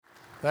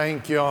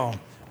Thank you all.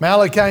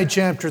 Malachi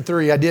chapter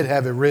 3, I did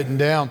have it written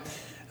down.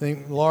 I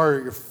think,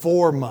 Laura,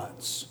 4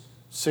 months,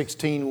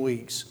 16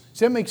 weeks.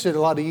 See, that makes it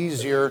a lot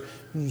easier,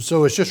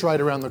 so it's just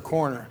right around the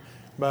corner.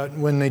 But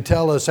when they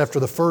tell us after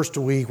the first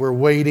week we're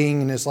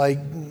waiting, and it's like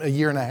a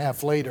year and a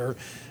half later,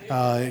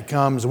 it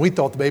comes. And we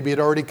thought the baby had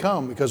already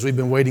come because we've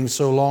been waiting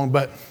so long.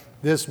 But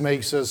this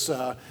makes us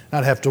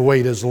not have to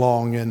wait as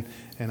long. And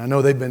I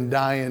know they've been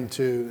dying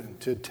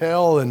to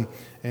tell, and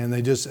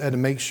they just had to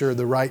make sure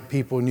the right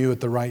people knew at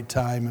the right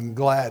time. I'm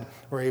glad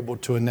we're able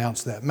to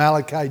announce that.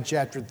 Malachi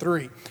chapter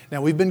 3.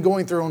 Now, we've been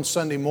going through on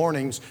Sunday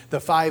mornings the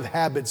 5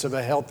 habits of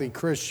a healthy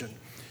Christian.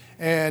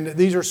 And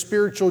these are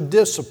spiritual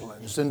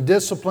disciplines. And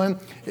discipline,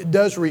 it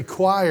does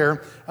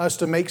require us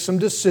to make some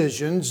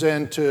decisions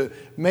and to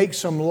make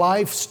some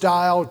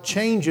lifestyle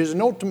changes.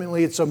 And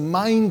ultimately, it's a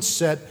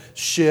mindset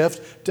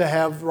shift to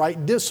have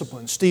right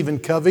discipline. Stephen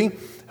Covey,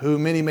 who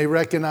many may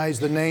recognize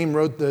the name,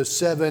 wrote the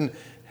 7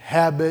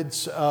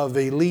 Habits of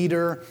a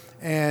Leader.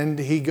 And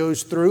he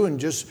goes through and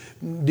just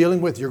dealing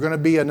with, you're going to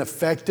be an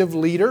effective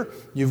leader.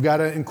 You've got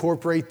to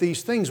incorporate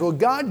these things. Well,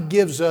 God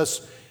gives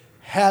us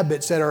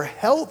habits that are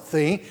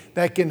healthy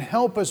that can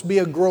help us be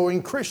a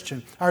growing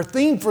Christian. Our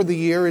theme for the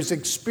year is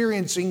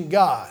experiencing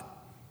God.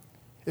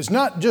 It's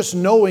not just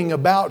knowing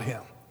about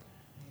Him.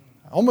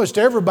 Almost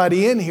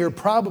everybody in here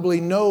probably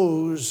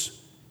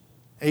knows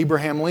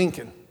Abraham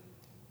Lincoln.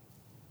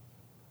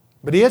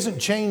 But he hasn't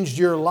changed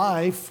your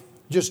life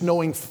just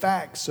knowing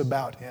facts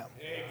about him.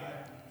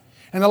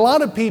 And a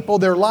lot of people,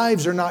 their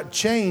lives are not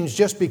changed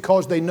just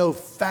because they know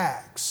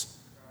facts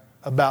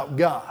about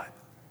God.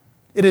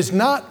 It is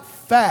not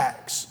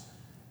facts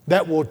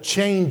that will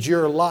change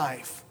your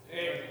life.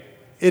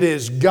 It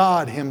is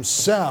God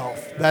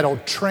Himself that'll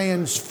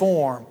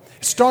transform.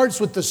 It starts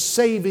with the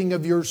saving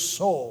of your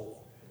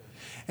soul.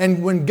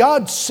 And when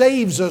God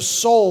saves a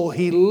soul,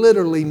 He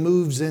literally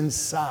moves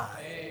inside.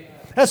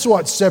 That's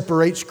what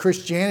separates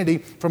Christianity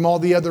from all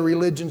the other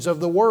religions of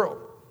the world.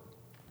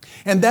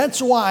 And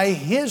that's why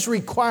His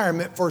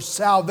requirement for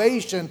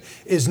salvation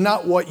is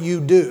not what you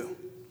do.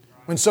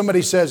 When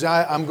somebody says,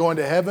 I'm going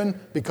to heaven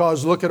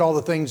because look at all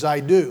the things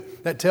I do,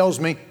 that tells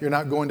me you're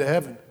not going to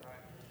heaven.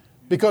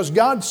 Because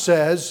God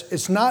says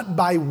it's not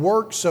by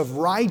works of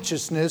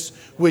righteousness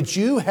which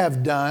you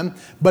have done,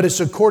 but it's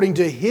according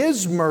to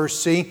His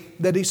mercy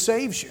that He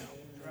saves you.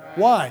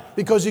 Why?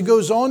 Because He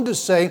goes on to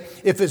say,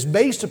 if it's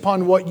based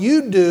upon what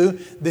you do,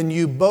 then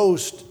you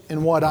boast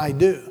in what I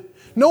do.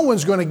 No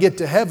one's going to get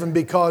to heaven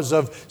because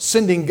of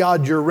sending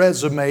God your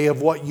resume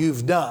of what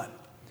you've done.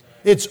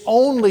 It's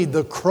only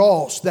the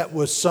cross that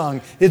was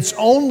sung. It's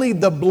only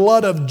the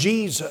blood of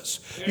Jesus.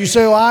 You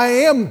say, well, I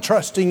am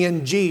trusting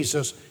in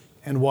Jesus.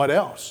 And what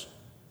else?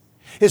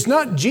 It's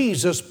not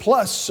Jesus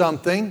plus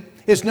something.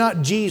 It's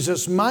not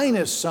Jesus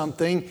minus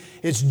something.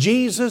 It's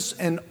Jesus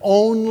and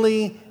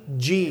only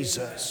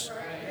Jesus.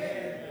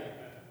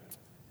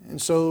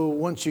 And so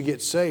once you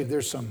get saved,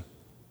 there's some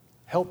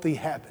healthy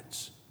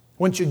habits.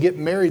 Once you get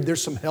married,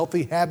 there's some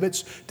healthy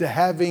habits to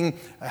having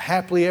a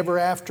happily ever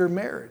after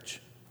marriage.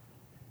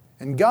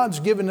 And God's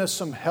given us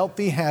some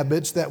healthy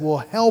habits that will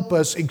help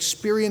us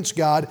experience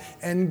God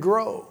and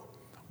grow.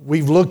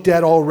 We've looked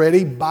at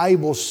already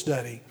Bible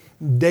study,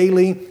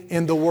 daily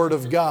in the Word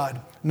of God.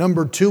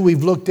 Number 2,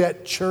 we've looked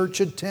at church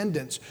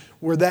attendance,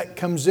 where that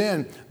comes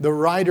in. The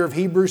writer of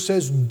Hebrews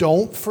says,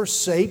 don't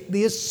forsake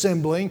the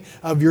assembling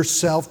of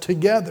yourself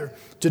together.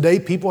 Today,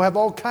 people have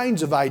all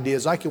kinds of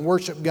ideas. I can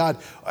worship God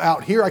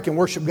out here. I can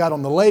worship God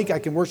on the lake. I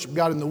can worship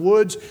God in the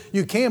woods.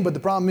 You can, but the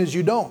problem is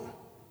you don't.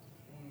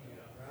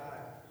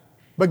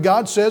 But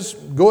God says,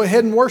 go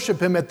ahead and worship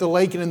Him at the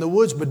lake and in the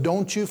woods, but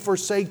don't you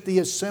forsake the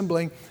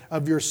assembling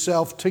of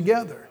yourself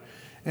together.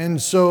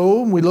 And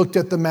so we looked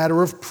at the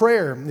matter of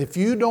prayer. If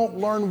you don't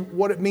learn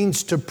what it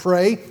means to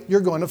pray,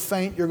 you're going to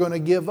faint, you're going to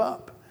give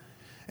up.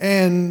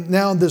 And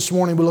now this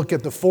morning we look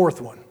at the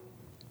 4th one.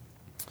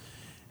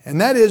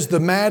 And that is the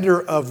matter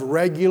of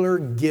regular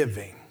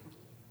giving.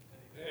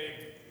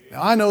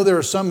 Now, I know there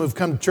are some who've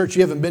come to church,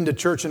 you haven't been to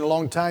church in a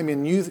long time,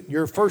 and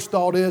your first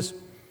thought is,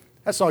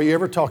 that's all you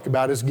ever talk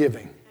about is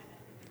giving.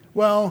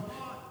 Well,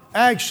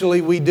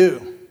 actually we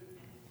do.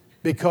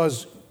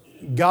 Because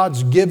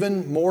God's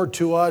given more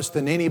to us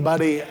than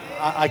anybody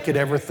I could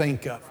ever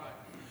think of.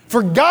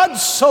 For God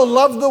so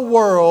loved the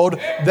world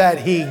that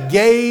He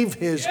gave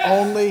His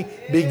only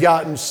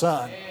begotten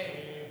Son.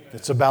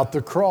 It's about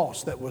the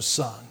cross that was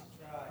sung.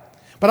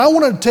 But I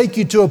want to take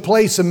you to a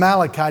place in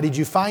Malachi. Did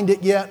you find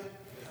it yet?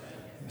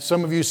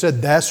 Some of you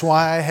said, that's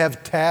why I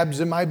have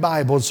tabs in my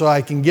Bible so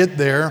I can get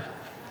there.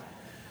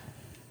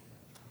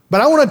 But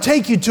I want to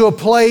take you to a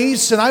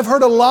place, and I've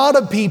heard a lot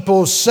of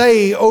people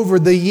say over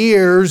the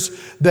years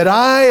that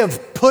I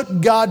have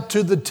put God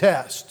to the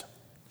test.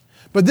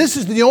 But this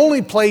is the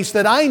only place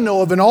that I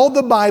know of in all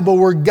the Bible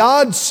where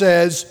God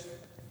says,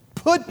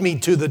 put me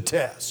to the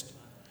test.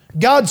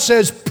 God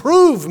says,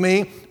 prove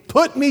me,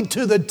 put me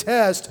to the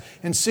test,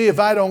 and see if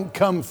I don't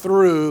come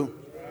through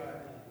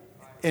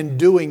in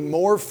doing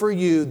more for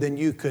you than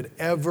you could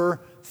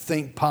ever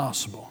think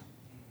possible.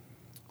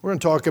 We're going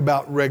to talk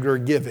about regular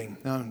giving.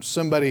 Now,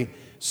 somebody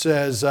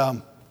says,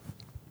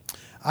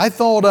 I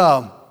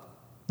thought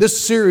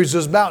this series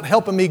is about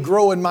helping me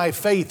grow in my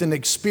faith and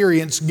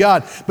experience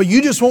God, but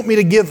you just want me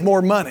to give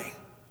more money.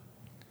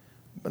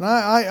 But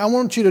I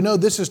want you to know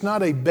this is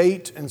not a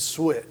bait and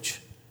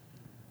switch.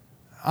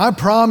 I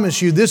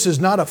promise you this is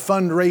not a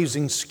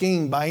fundraising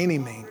scheme by any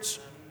means.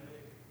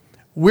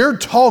 We're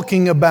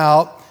talking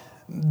about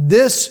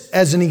this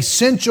as an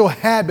essential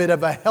habit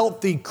of a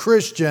healthy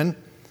Christian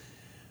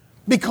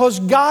because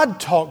God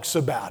talks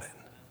about it.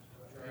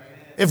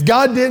 If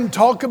God didn't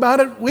talk about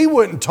it, we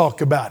wouldn't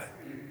talk about it.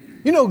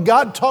 You know,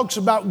 God talks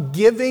about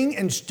giving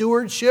and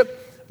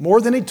stewardship more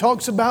than He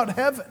talks about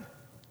heaven.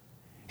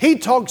 He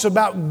talks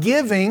about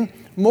giving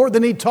more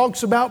than He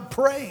talks about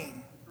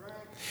praying.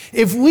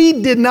 If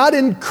we did not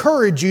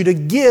encourage you to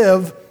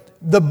give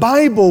the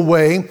Bible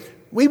way,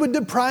 we would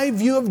deprive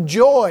you of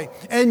joy,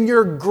 and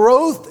your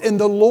growth in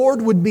the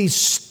Lord would be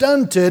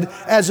stunted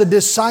as a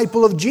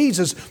disciple of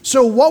Jesus.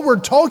 So what we're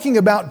talking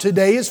about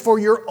today is for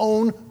your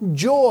own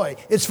joy.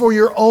 It's for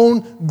your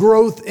own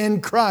growth in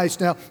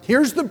Christ. Now,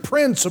 here's the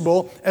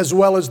principle as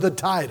well as the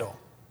title.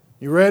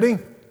 You ready?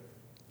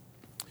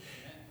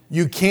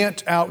 You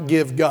can't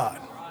outgive God.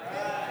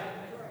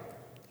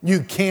 You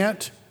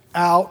can't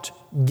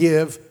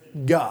outgive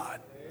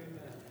God.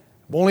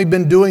 I've only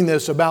been doing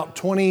this about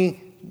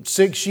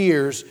 26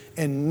 years,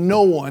 and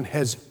no one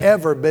has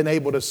ever been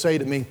able to say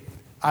to me,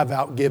 I've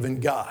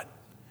outgiven God.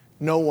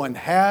 No one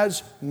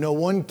has, no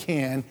one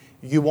can.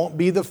 You won't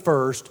be the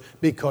first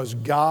because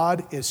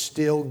God is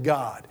still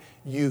God.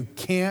 You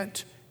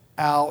can't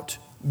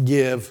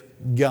outgive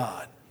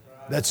God.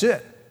 That's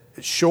it.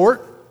 It's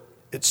short,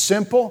 it's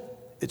simple,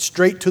 it's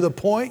straight to the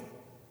point,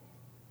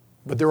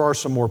 but there are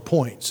some more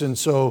points. And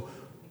so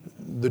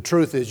the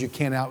truth is you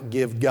can't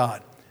outgive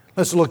God.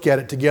 Let's look at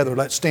it together.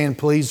 Let's stand,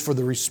 please, for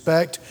the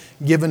respect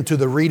given to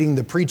the reading,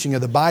 the preaching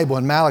of the Bible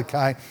in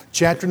Malachi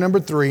chapter number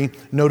 3.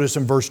 Notice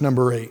in verse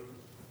number 8.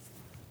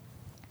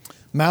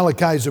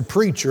 Malachi is a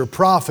preacher, a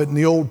prophet in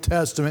the Old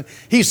Testament.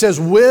 He says,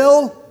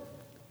 will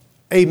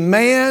a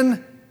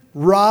man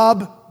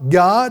rob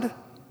God?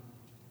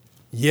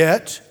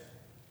 Yet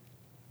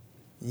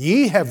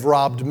ye have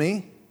robbed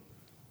me.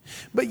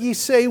 But ye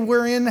say,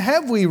 wherein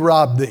have we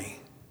robbed thee?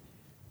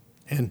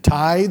 In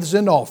tithes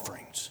and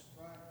offerings.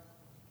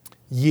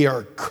 Ye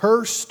are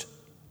cursed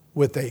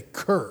with a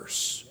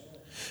curse.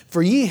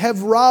 For ye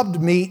have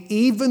robbed me,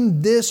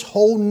 even this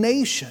whole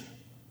nation.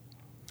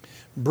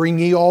 Bring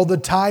ye all the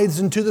tithes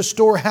into the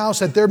storehouse,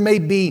 that there may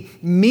be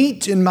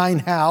meat in mine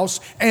house,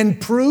 and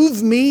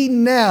prove me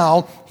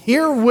now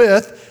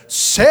herewith,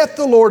 saith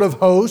the Lord of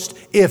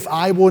hosts, if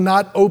I will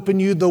not open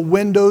you the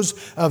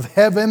windows of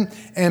heaven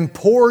and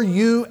pour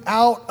you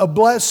out a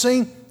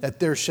blessing, that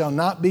there shall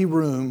not be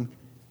room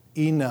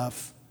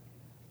enough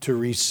to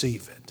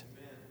receive it.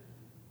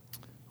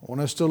 I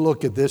want us to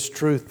look at this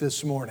truth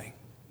this morning.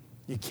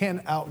 You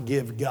can't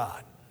outgive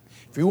God.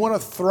 If you want to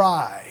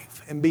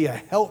thrive and be a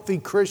healthy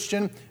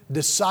Christian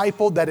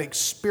disciple that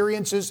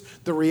experiences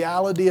the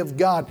reality of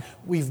God,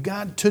 we've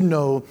got to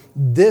know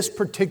this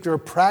particular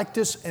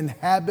practice and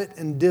habit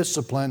and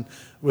discipline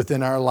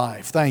within our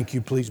life. Thank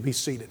you. Please be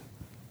seated.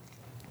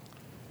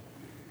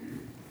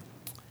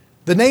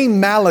 The name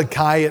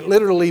Malachi, it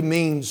literally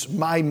means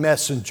my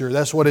messenger.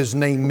 That's what his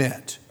name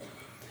meant.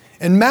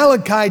 And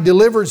Malachi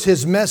delivers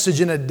his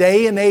message in a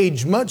day and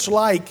age much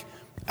like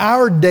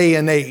our day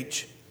and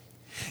age.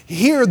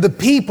 Here, the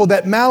people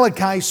that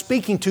Malachi is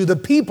speaking to, the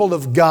people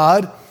of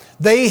God,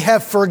 they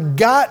have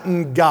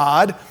forgotten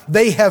God,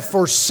 they have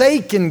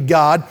forsaken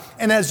God,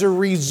 and as a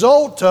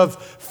result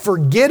of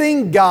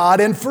forgetting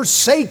God and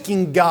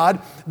forsaking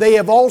God, they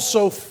have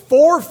also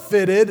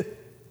forfeited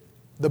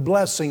the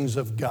blessings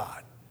of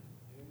God.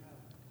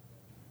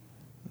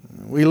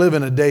 We live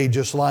in a day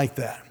just like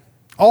that.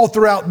 All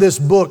throughout this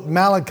book,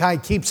 Malachi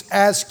keeps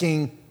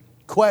asking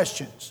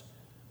questions.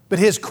 But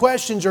his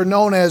questions are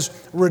known as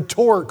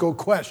rhetorical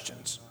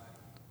questions.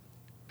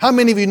 How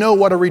many of you know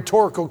what a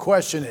rhetorical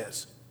question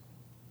is?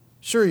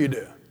 Sure you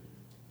do.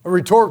 A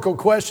rhetorical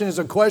question is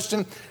a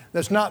question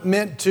that's not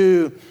meant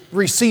to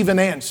receive an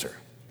answer.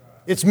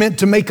 It's meant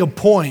to make a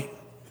point.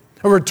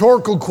 A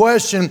rhetorical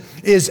question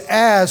is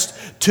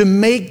asked to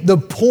make the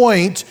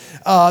point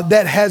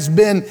that has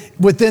been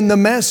within the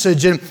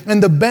message.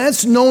 And the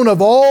best known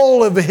of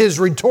all of his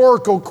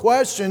rhetorical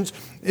questions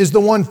is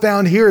the one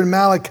found here in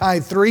Malachi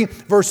 3,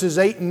 verses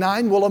 8 and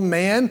 9. Will a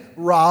man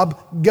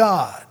rob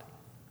God?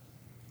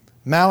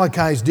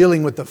 Malachi is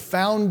dealing with the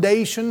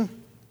foundation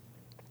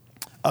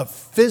of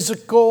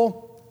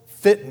physical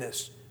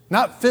fitness.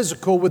 Not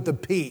physical with the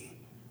P,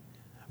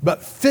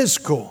 but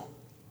physical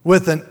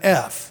with an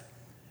F.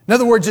 In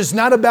other words, it's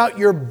not about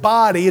your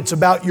body, it's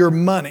about your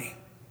money.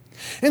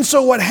 And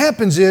so what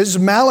happens is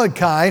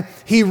Malachi,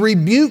 he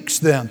rebukes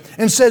them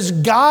and says,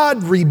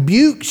 God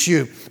rebukes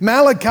you.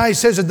 Malachi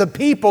says that the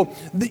people,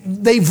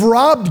 they've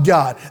robbed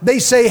God. They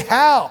say,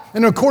 how?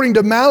 And according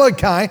to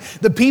Malachi,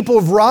 the people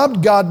have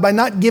robbed God by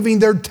not giving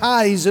their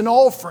tithes and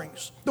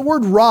offerings. The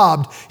word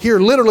robbed here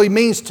literally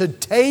means to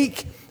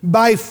take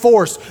By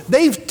force.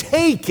 They've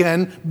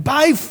taken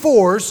by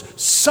force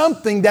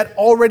something that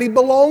already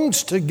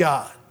belongs to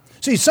God.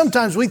 See,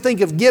 sometimes we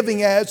think of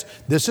giving as,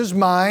 this is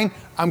mine,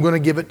 I'm going to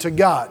give it to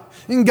God.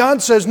 And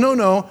God says,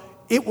 no,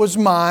 it was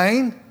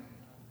mine,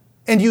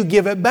 and you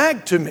give it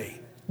back to me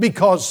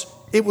because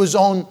it was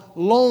on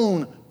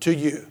loan to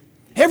you.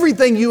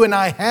 Everything you and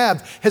I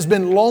have has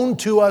been loaned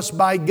to us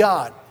by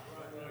God.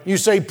 You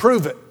say,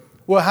 prove it.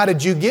 Well, how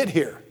did you get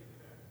here?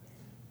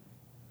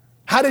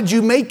 How did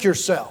you make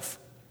yourself?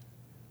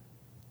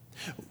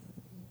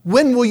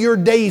 When will your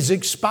days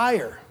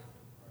expire?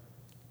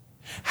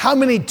 How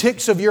many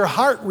ticks of your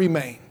heart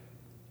remain?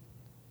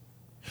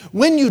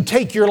 When you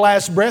take your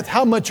last breath,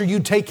 how much are you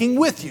taking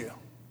with you?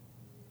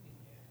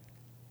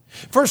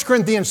 1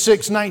 Corinthians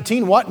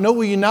 6:19, what?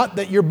 Know ye not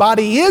that your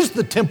body is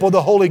the temple of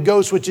the Holy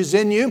Ghost which is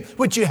in you,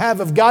 which you have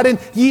of God, and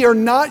ye are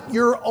not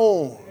your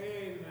own,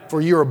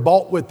 for you are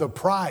bought with a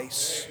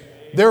price.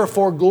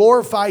 Therefore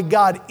glorify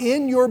God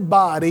in your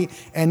body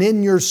and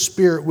in your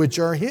spirit, which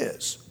are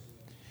His.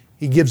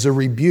 He gives a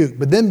rebuke.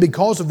 But then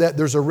because of that,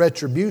 there's a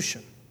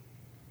retribution.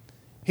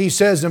 He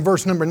says in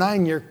verse number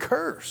 9, you're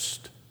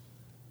cursed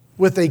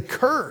with a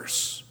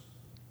curse.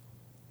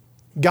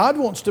 God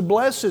wants to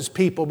bless His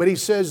people, but He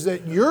says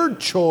that your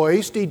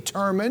choice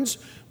determines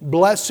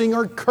blessing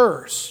or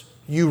curse.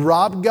 You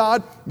rob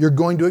God, you're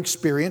going to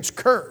experience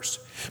curse.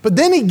 But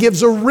then He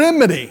gives a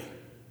remedy.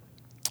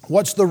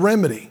 What's the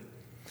remedy?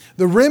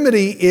 The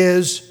remedy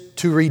is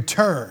to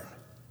return.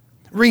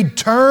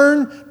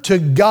 Return to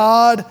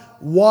God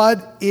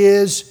what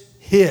is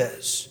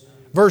His.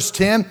 Verse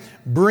 10,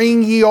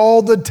 bring ye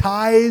all the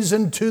tithes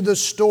into the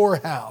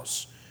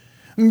storehouse.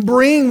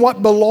 Bring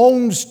what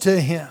belongs to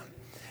Him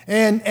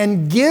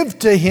and give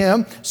to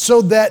Him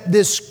so that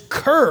this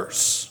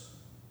curse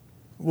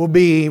will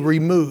be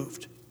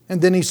removed. And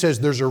then He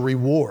says there's a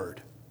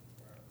reward.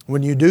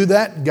 When you do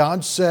that,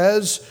 God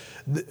says,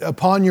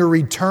 upon your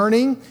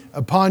returning,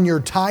 upon your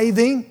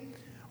tithing,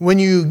 when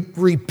you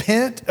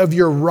repent of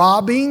your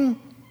robbing,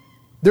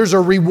 there's a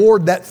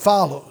reward that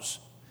follows.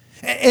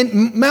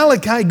 And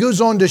Malachi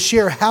goes on to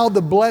share how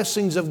the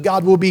blessings of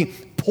God will be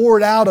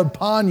poured out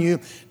upon you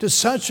to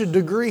such a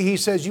degree, he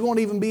says, you won't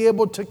even be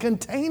able to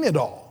contain it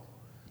all.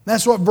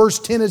 That's what verse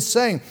 10 is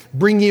saying.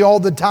 Bring ye all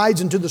the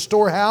tithes into the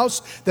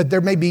storehouse, that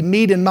there may be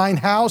meat in mine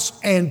house,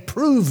 and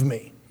prove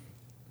me.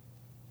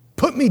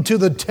 Put me to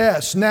the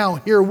test now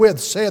herewith,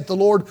 saith the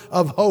Lord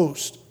of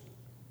hosts.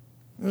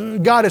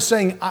 God is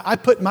saying, I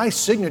put my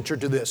signature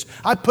to this.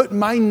 I put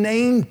my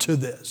name to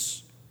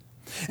this.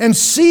 And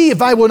see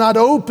if I will not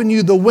open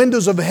you the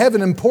windows of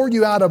heaven and pour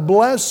you out a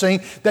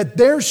blessing, that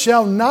there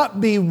shall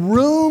not be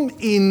room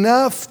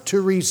enough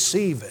to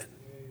receive it.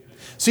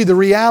 See, the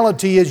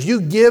reality is you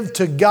give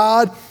to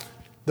God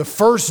the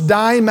first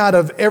dime out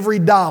of every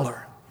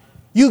dollar.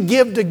 You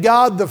give to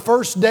God the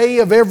first day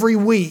of every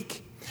week.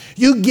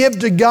 You give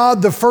to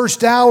God the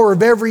first hour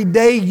of every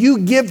day. You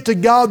give to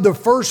God the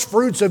first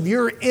fruits of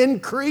your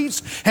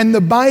increase. And the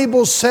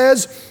Bible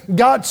says,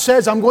 God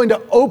says, I'm going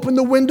to open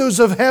the windows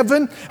of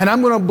heaven and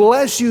I'm going to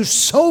bless you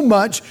so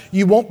much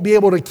you won't be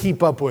able to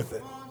keep up with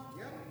it.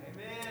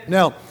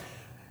 Now,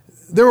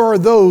 there are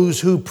those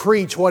who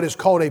preach what is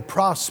called a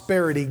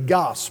prosperity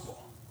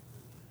gospel.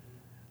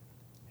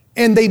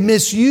 And they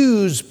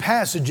misuse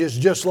passages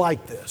just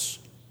like this.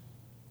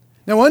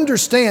 Now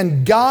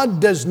understand,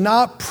 God does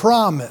not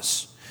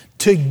promise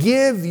to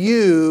give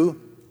you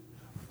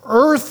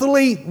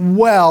earthly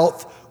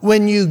wealth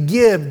when you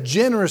give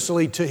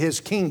generously to His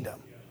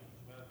kingdom.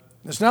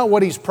 That's not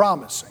what He's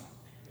promising.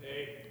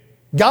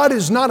 God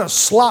is not a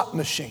slot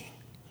machine.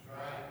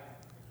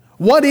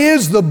 What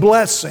is the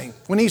blessing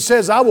when He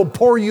says, I will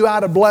pour you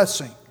out a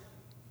blessing?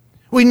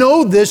 We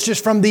know this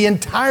just from the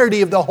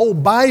entirety of the whole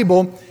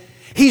Bible.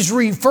 He's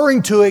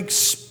referring to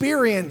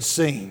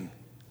experiencing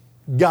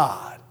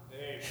God.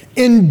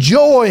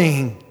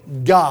 Enjoying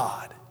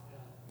God,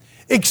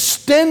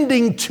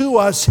 extending to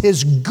us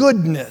His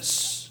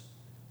goodness.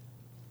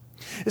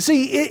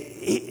 See,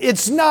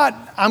 it's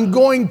not, I'm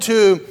going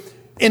to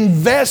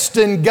invest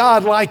in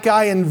God like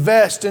I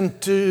invest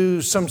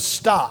into some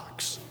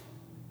stocks.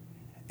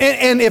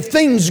 And if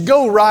things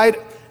go right,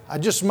 I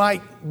just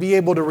might be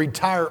able to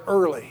retire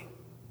early.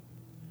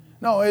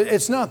 No,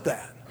 it's not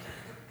that.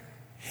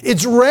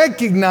 It's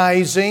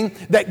recognizing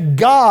that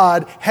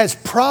God has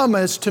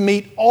promised to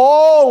meet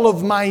all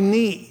of my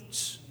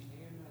needs.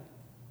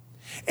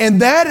 And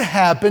that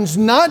happens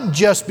not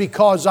just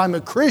because I'm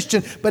a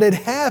Christian, but it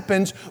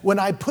happens when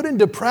I put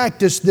into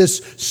practice this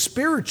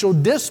spiritual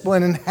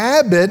discipline and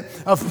habit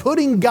of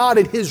putting God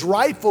at His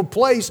rightful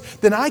place.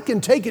 Then I can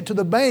take it to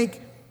the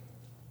bank.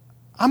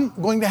 I'm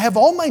going to have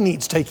all my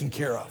needs taken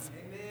care of.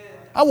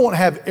 I won't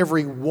have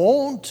every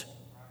want.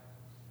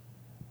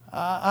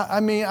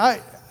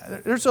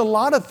 There's a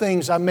lot of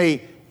things I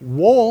may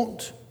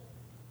want,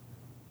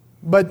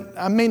 but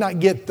I may not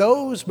get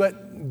those.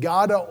 But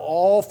God, an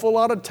awful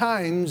lot of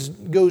times,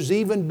 goes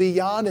even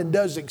beyond and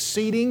does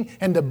exceeding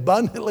and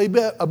abundantly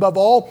above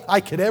all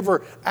I could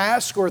ever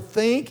ask or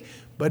think.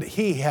 But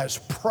He has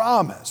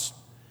promised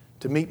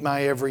to meet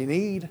my every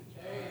need.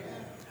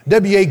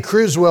 W.A.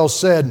 Criswell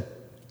said,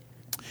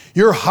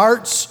 your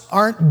hearts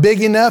aren't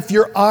big enough,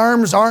 your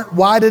arms aren't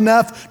wide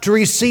enough to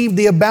receive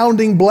the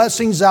abounding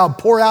blessings I'll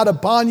pour out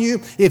upon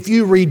you if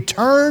you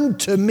return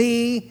to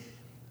me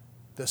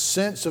the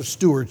sense of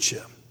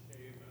stewardship.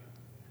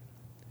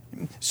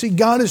 See,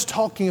 God is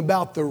talking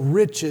about the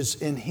riches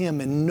in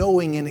Him and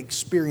knowing and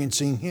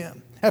experiencing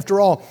Him.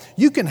 After all,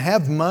 you can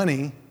have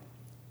money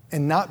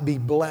and not be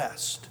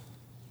blessed.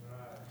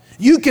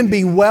 You can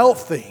be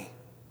wealthy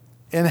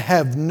and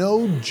have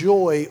no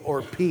joy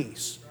or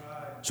peace.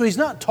 So He's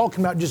not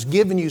talking about just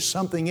giving you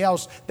something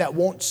else that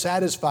won't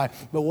satisfy.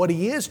 But what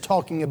He is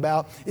talking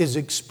about is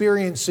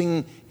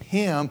experiencing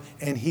Him,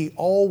 and He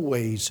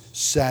always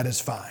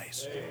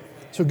satisfies.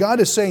 So God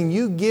is saying,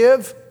 you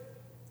give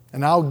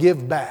and I'll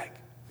give back.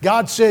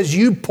 God says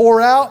you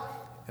pour out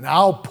and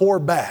I'll pour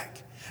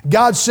back.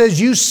 God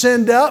says you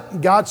send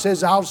up, God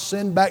says I'll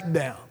send back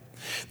down.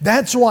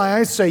 That's why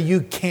I say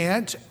you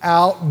can't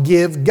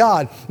outgive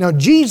God. Now,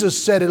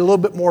 Jesus said it a little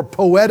bit more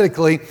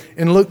poetically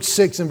in Luke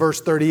 6 and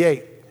verse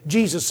 38.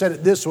 Jesus said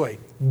it this way,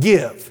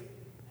 give,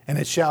 and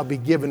it shall be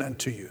given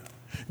unto you.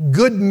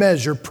 Good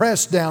measure,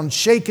 pressed down,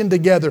 shaken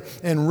together,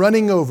 and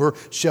running over,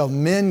 shall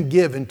men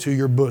give into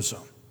your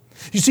bosom.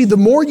 You see, the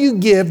more you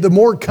give, the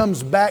more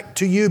comes back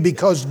to you,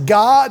 because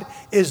God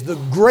is the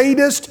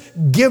greatest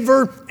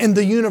giver in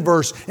the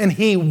universe, and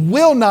He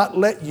will not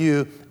let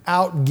you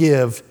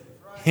outgive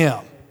Him.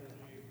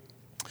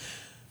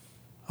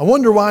 I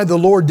wonder why the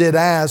Lord did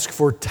ask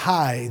for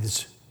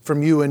tithes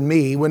from you and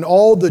me when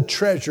all the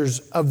treasures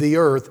of the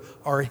earth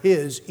are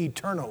His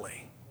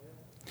eternally.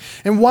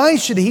 And why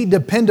should He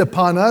depend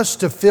upon us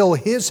to fill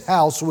His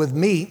house with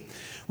meat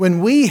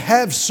when we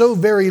have so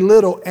very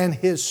little and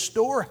His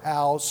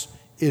storehouse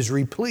is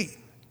replete?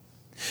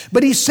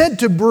 But He said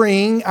to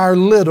bring our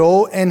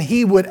little and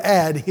He would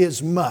add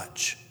His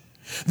much.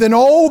 Then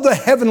all the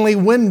heavenly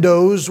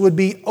windows would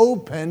be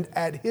opened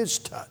at His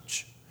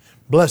touch.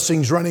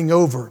 Blessings running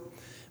over.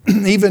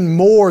 Even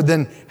more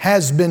than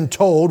has been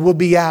told will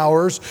be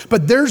ours,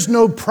 but there's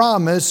no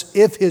promise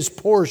if His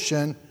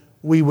portion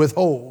we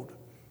withhold.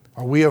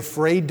 Are we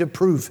afraid to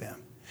prove Him?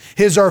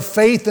 Is our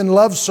faith and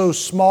love so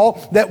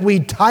small that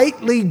we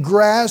tightly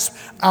grasp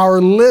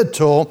our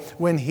little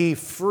when He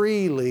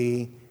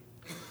freely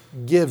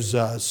gives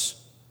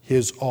us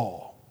His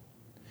all?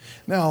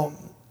 Now,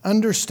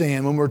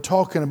 understand when we're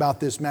talking about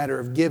this matter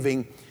of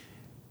giving,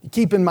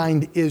 keep in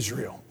mind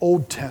Israel,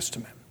 Old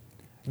Testament.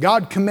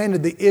 God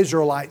commanded the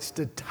Israelites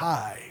to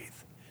tithe,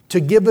 to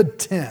give a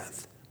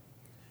tenth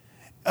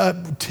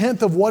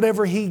of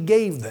whatever He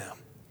gave them.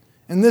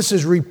 And this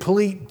is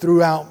replete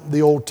throughout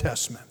the Old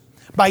Testament.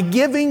 By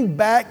giving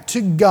back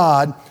to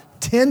God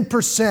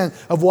 10%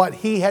 of what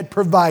He had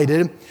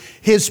provided,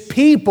 His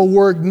people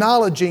were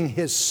acknowledging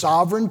His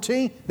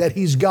sovereignty, that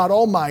He's God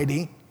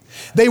Almighty.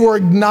 They were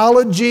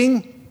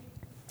acknowledging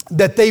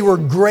that they were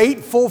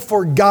grateful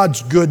for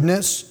God's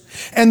goodness.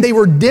 And they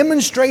were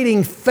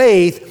demonstrating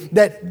faith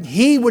that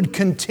He would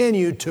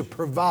continue to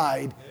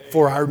provide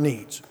for our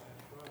needs.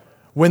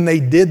 When they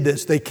did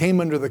this, they came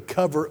under the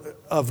cover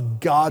of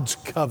God's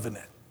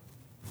covenant,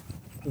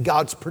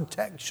 God's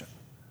protection.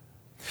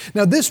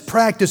 Now, this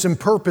practice and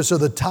purpose of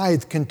the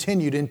tithe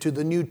continued into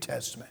the New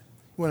Testament.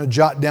 You want to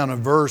jot down a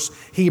verse,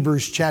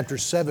 Hebrews chapter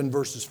 7,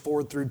 verses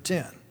 4 through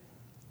 10.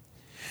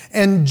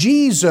 And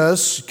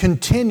Jesus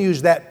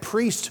continues that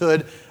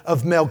priesthood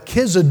of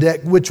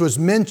Melchizedek, which was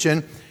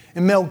mentioned.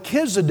 And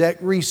Melchizedek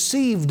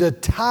received a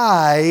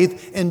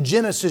tithe in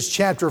Genesis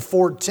chapter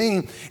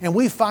 14. And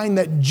we find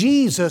that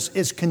Jesus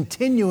is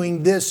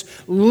continuing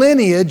this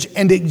lineage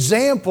and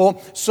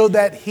example so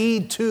that He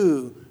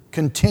too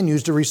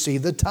continues to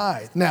receive the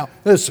tithe. Now,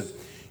 listen,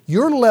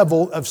 your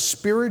level of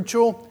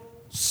spiritual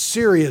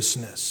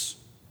seriousness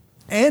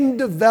and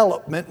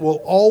development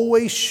will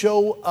always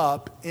show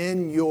up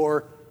in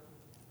your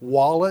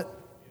wallet,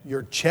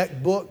 your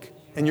checkbook,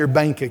 and your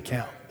bank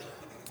account.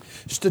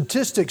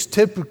 Statistics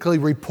typically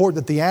report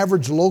that the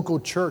average local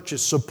church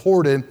is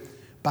supported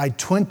by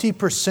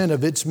 20%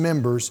 of its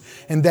members,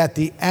 and that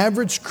the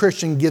average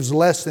Christian gives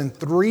less than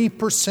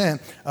 3%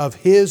 of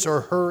his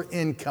or her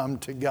income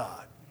to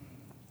God.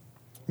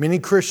 Many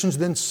Christians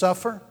then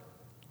suffer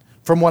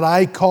from what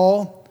I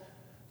call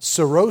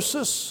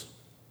cirrhosis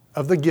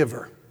of the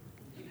giver.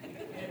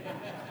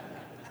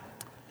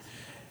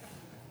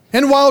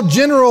 And while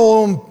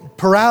general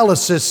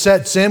paralysis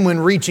sets in when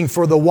reaching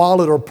for the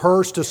wallet or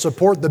purse to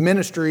support the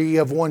ministry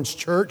of one's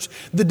church,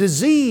 the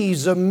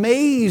disease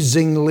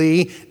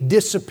amazingly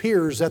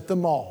disappears at the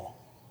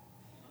mall,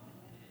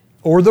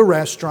 or the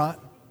restaurant,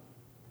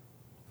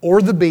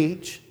 or the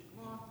beach.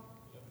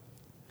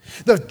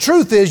 The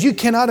truth is, you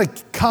cannot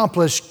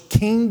accomplish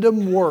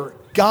kingdom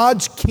work,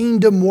 God's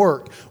kingdom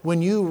work,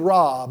 when you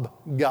rob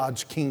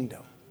God's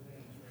kingdom.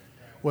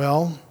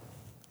 Well,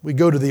 we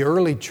go to the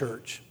early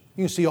church.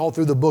 You can see all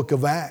through the book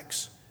of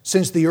Acts.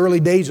 Since the early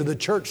days of the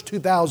church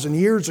 2,000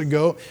 years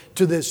ago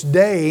to this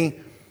day,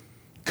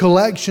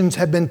 collections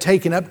have been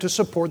taken up to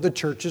support the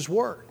church's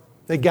work.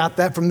 They got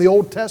that from the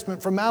Old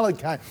Testament, from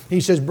Malachi.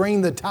 He says, bring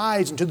the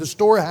tithes into the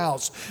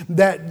storehouse,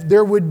 that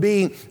there would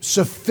be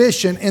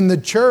sufficient in the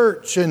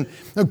church. And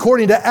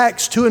according to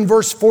Acts 2 and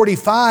verse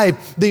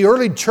 45, the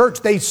early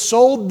church, they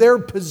sold their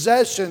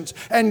possessions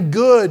and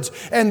goods,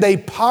 and they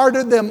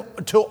parted them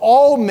to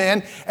all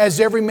men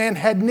as every man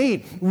had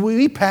need.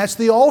 We passed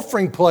the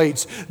offering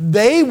plates.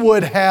 They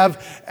would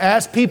have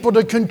asked people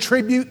to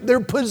contribute their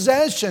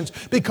possessions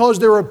because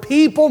there are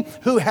people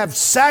who have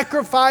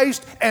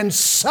sacrificed and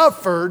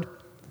suffered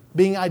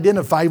being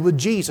identified with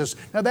Jesus.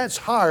 Now that's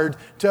hard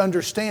to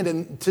understand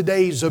in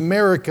today's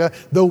America,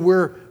 though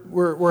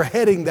we're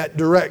heading that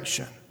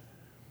direction.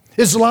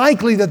 It's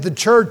likely that the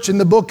church in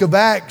the book of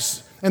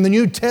Acts and the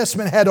New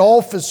Testament had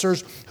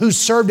officers who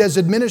served as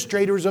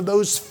administrators of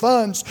those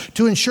funds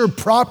to ensure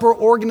proper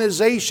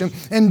organization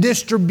and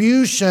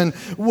distribution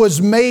was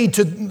made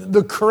to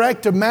the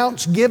correct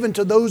amounts given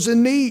to those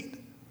in need.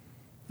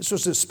 This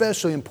was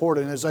especially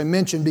important, as I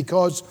mentioned,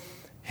 because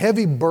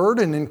heavy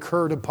burden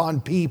incurred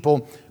upon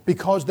people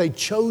because they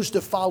chose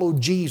to follow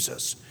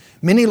Jesus.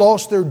 Many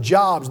lost their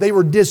jobs. They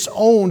were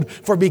disowned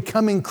for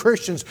becoming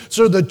Christians.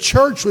 So the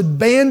church would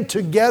band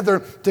together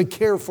to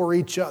care for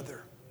each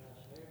other.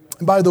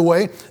 And by the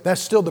way, that's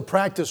still the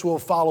practice we'll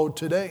follow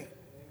today.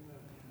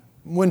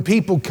 When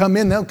people come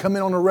in, they'll come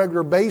in on a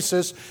regular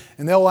basis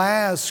and they'll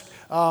ask,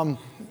 can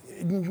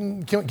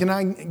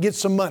I get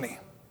some money?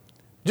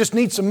 Just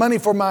need some money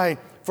for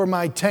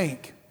my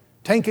tank.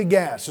 Tank of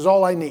gas is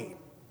all I need.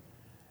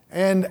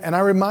 And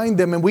I remind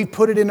them, and we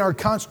put it in our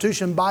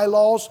Constitution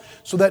bylaws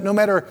so that no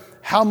matter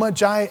how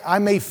much I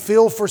may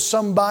feel for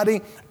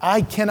somebody,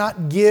 I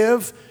cannot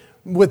give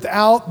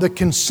without the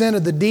consent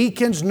of the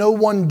deacons. No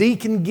one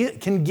deacon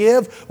can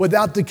give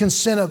without the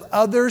consent of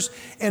others.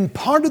 And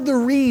part of the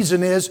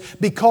reason is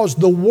because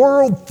the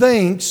world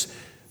thinks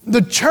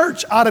the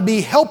church ought to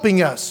be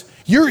helping us.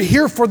 You're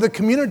here for the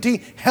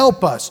community,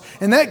 help us.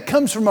 And that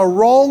comes from a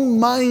wrong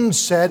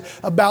mindset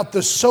about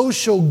the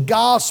social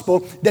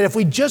gospel, that if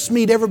we just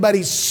meet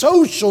everybody's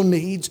social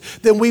needs,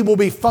 then we will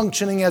be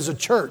functioning as a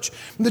church.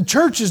 The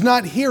church is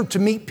not here to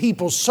meet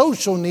people's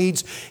social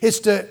needs. It's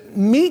to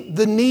meet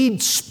the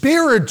need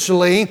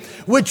spiritually,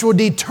 which will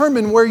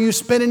determine where you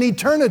spend an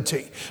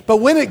eternity.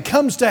 But when it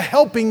comes to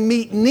helping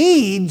meet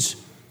needs,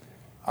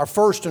 our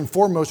first and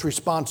foremost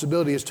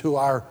responsibility is to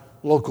our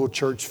local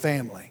church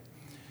family.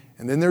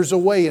 And then there's a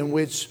way in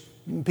which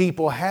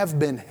people have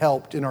been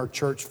helped in our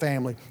church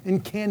family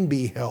and can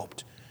be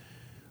helped.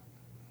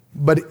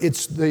 But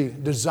it's the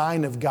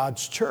design of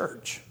God's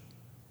church.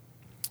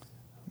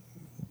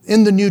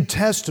 In the New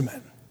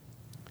Testament,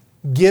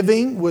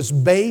 giving was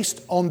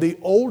based on the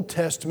Old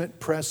Testament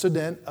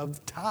precedent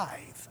of tithe.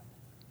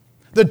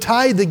 The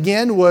tithe,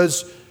 again,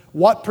 was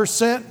what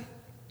percent?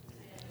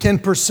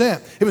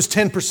 10%. It was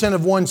 10%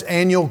 of one's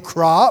annual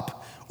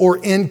crop or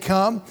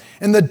income.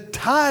 And the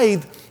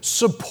tithe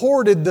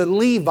supported the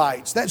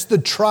Levites. That's the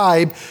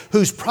tribe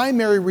whose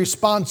primary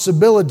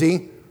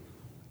responsibility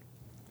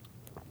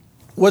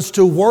was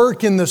to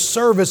work in the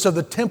service of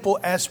the temple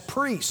as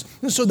priests.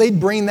 And so they'd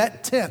bring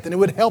that tenth, and it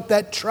would help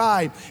that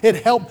tribe.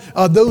 It helped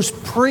those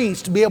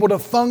priests to be able to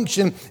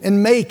function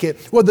and make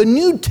it. Well, the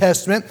New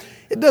Testament,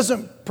 it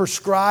doesn't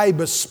prescribe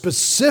a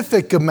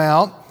specific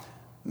amount,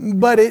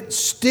 but it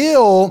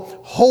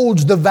still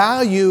holds the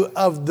value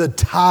of the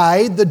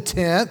tithe, the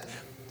tenth.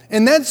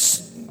 And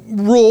that's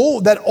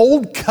rule, that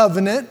old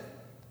covenant,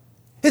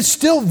 is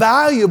still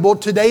valuable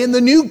today in the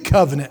new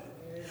covenant.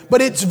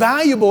 But it's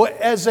valuable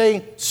as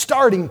a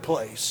starting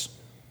place.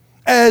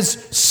 As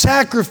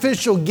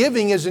sacrificial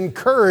giving is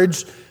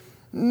encouraged,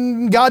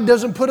 God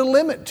doesn't put a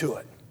limit to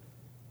it.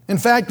 In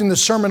fact, in the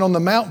Sermon on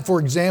the Mount, for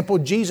example,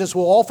 Jesus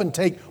will often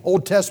take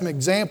Old Testament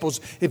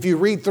examples. If you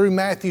read through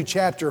Matthew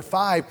chapter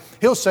 5,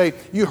 He'll say,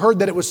 you heard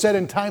that it was said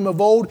in time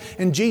of old,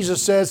 and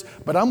Jesus says,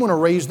 but I'm going to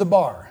raise the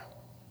bar.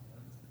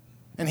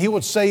 And He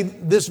would say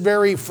this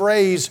very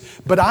phrase,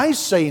 but I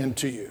say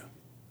unto you.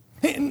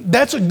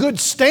 That's a good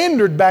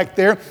standard back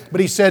there,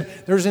 but He said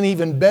there's an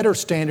even better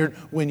standard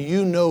when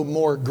you know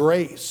more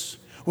grace,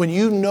 when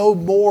you know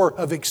more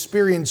of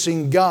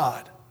experiencing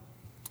God.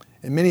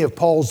 In many of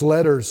Paul's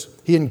letters,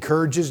 he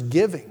encourages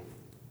giving,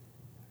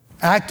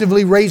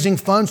 actively raising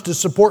funds to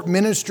support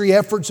ministry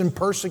efforts in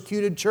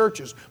persecuted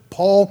churches.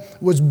 Paul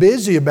was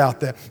busy about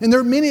that. And there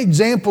are many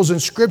examples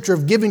in Scripture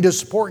of giving to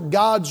support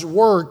God's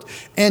work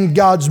and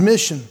God's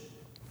mission.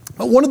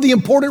 But one of the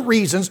important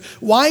reasons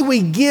why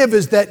we give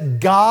is that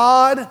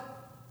God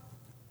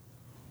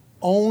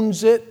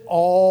owns it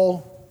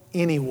all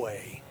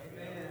anyway.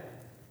 Amen.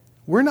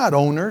 We're not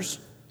owners.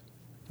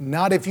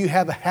 Not if you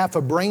have half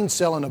a brain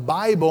cell in a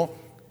Bible.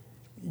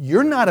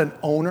 You're not an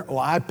owner. Well,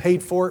 I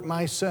paid for it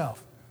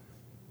myself.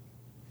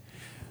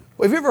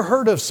 Well, have you ever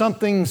heard of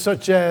something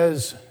such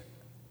as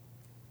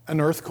an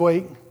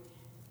earthquake,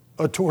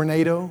 a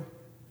tornado,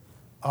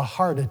 a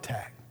heart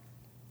attack?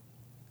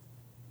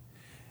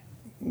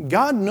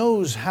 God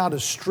knows how to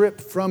strip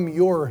from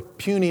your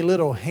puny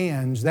little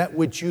hands that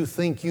which you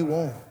think you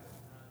own.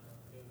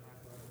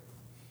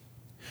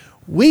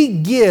 We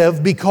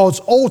give because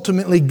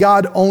ultimately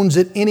God owns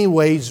it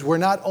anyways. We're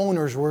not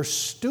owners, we're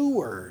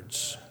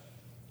stewards.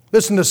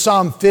 Listen to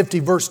Psalm 50,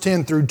 verse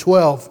 10 through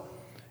 12.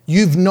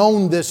 You've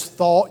known this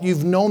thought,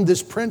 you've known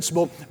this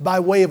principle by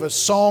way of a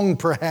song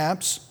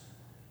perhaps.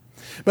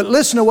 But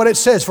listen to what it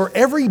says. For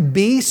every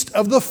beast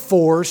of the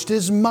forest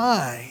is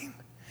mine,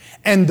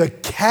 and the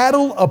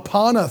cattle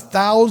upon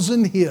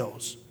 1,000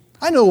 hills.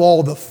 I know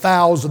all the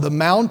fowls of the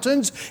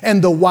mountains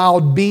and the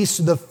wild beasts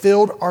of the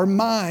field are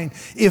mine.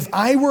 If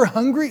I were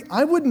hungry,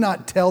 I would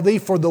not tell thee,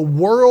 for the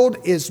world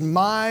is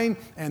mine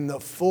and the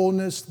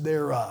fullness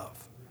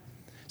thereof.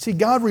 See,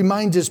 God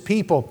reminds His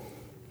people,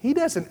 He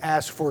doesn't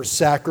ask for a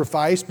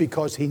sacrifice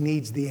because He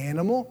needs the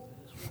animal.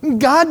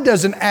 God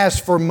doesn't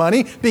ask for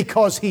money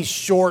because He's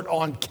short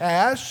on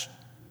cash.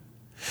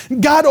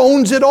 God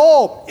owns it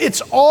all.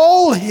 It's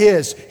all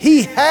His.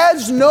 He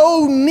has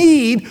no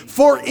need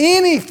for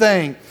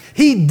anything.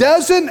 He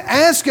doesn't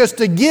ask us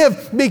to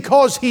give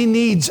because He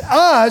needs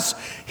us.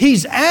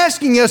 He's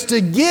asking us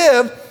to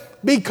give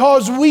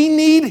because we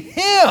need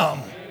Him.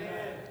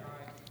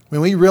 When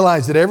we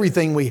realize that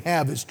everything we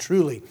have is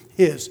truly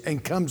His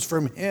and comes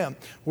from Him,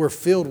 we're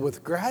filled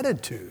with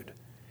gratitude.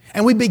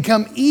 And we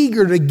become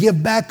eager to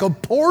give back a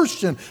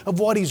portion of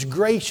what He's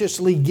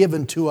graciously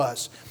given to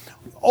us.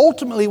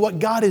 Ultimately, what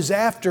God is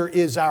after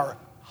is our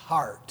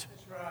heart.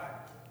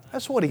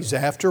 That's what He's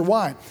after.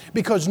 Why?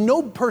 Because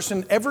no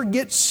person ever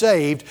gets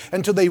saved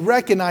until they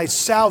recognize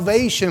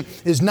salvation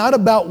is not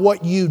about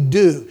what you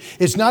do.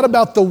 It's not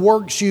about the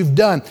works you've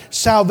done.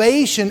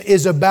 Salvation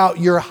is about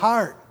your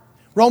heart.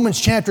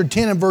 Romans chapter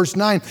 10 and verse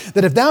 9,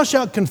 that if thou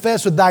shalt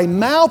confess with thy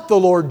mouth the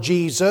Lord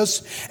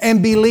Jesus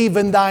and believe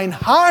in thine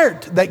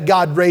heart that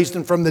God raised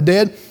Him from the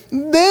dead,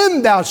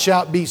 then thou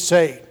shalt be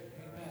saved.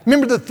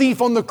 Remember the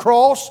thief on the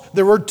cross?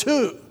 There were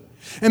two.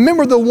 And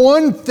remember the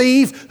one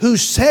thief who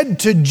said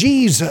to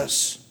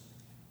Jesus,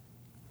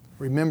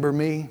 remember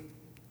me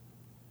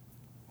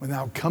when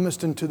thou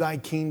comest into thy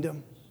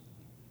kingdom?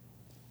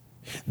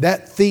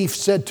 That thief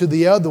said to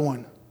the other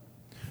one,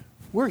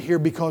 we're here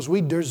because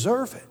we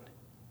deserve it.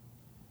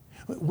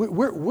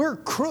 We're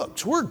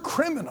crooks. We're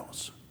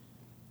criminals.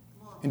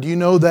 And do you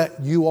know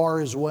that you are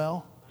as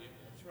well?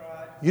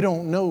 You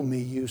don't know me,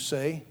 you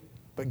say,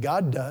 but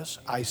God does,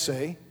 I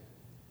say.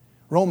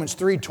 Romans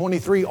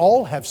 3:23,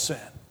 all have sinned.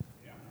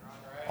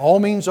 All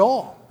means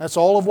all. That's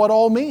all of what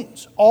all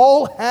means.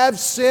 All have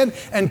sinned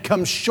and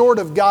come short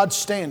of God's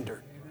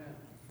standard.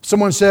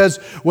 Someone says,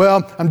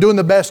 well, I'm doing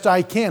the best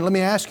I can. Let me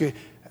ask you,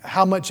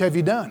 how much have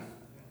you done?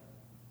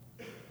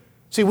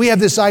 See, we have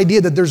this idea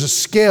that there's a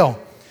scale.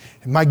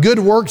 My good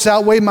works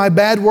outweigh my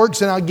bad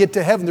works and I'll get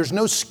to heaven. There's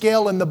no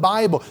scale in the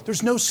Bible.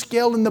 There's no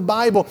scale in the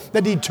Bible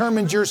that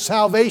determines your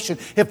salvation.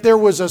 If there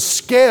was a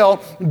scale,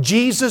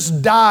 Jesus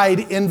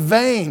died in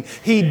vain.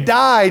 He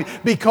died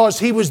because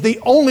He was the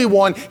only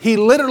one. He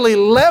literally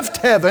left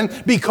heaven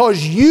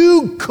because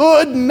you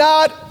could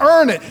not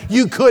earn it.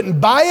 You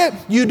couldn't buy it.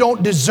 You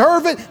don't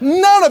deserve it.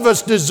 None of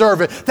us deserve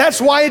it. That's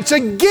why it's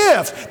a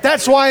gift.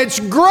 That's why it's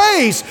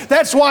grace.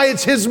 That's why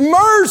it's His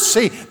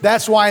mercy.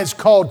 That's why it's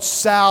called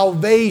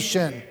salvation.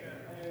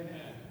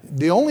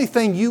 The only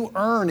thing you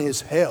earn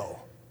is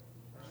hell.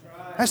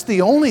 That's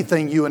the only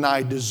thing you and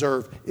I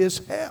deserve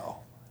is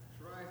hell.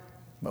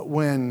 But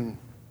when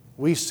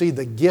we see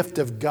the gift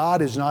of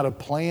God is not a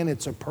plan,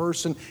 it's a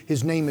person.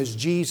 His name is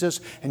Jesus.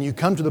 And you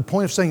come to the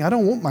point of saying, I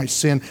don't want my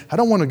sin. I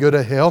don't want to go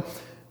to hell.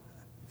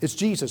 It's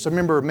Jesus. I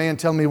remember a man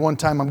telling me one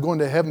time, I'm going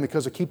to heaven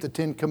because I keep the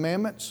 10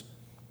 Commandments.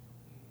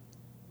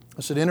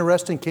 I said,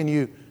 interesting. Can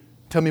you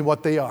tell me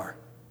what they are?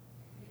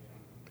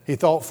 He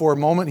thought for a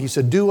moment. He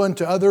said, do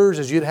unto others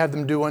as you'd have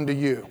them do unto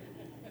you.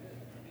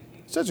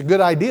 Such a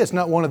good idea. It's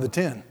not one of the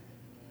 10.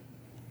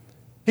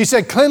 He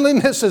said,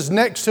 cleanliness is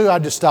next to, I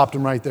just stopped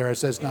him right there. I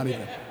said, it's not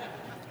even.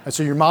 I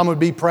said, your mom would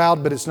be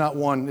proud, but it's not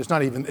one. It's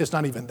not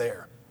even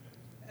there.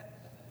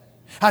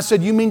 I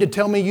said, you mean to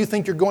tell me you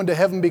think you're going to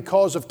heaven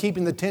because of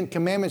keeping the 10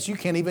 Commandments? You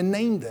can't even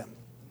name them.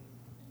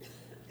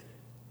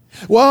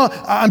 Well,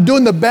 I'm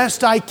doing the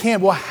best I can.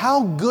 Well,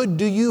 how good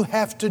do you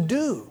have to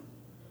do?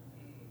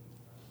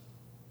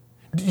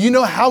 Do you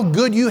know how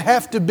good you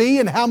have to be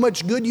and how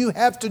much good you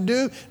have to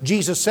do?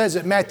 Jesus says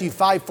it, Matthew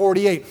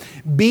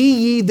 5:48. Be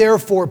ye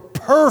therefore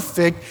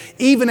perfect,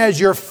 even as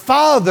your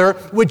Father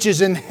which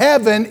is in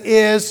heaven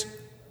is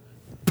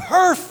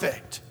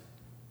perfect.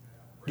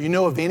 Do you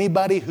know of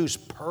anybody who's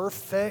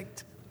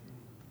perfect?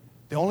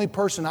 The only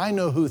person I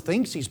know who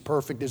thinks he's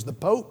perfect is the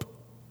Pope.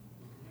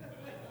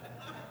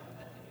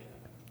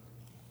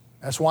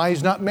 That's why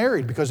he's not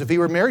married, because if he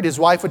were married, his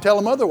wife would tell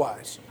him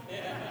otherwise.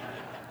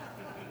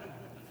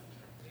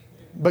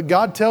 But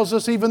God tells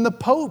us even the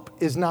Pope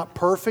is not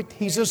perfect.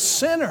 He's a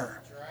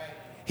sinner.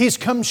 He's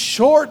come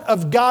short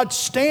of God's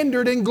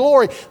standard and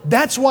glory.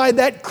 That's why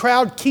that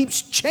crowd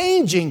keeps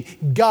changing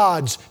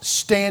God's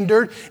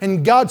standard.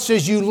 And God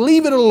says, you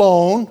leave it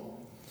alone.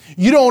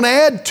 You don't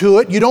add to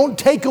it. You don't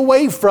take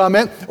away from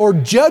it, or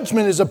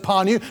judgment is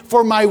upon you.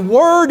 For my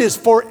word is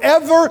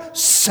forever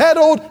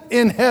settled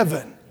in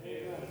heaven.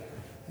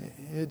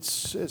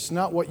 It's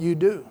not what you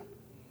do.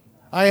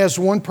 I asked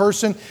one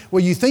person,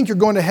 well, you think you're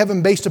going to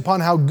heaven based upon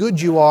how good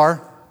you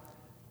are,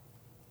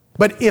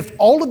 but if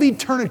all of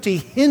eternity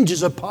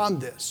hinges upon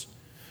this,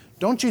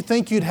 don't you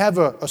think you'd have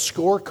a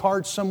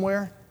scorecard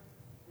somewhere?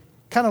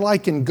 Kind of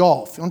like in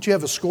golf. Don't you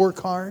have a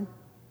scorecard?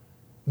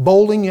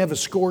 Bowling, you have a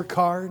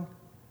scorecard.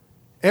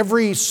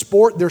 Every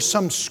sport, there's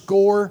some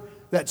score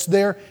that's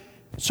there.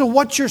 So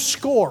what's your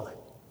score?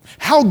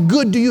 How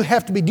good do you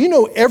have to be? Do you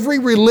know every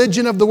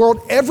religion of the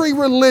world,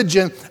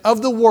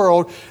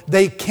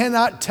 they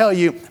cannot tell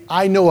you,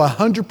 I know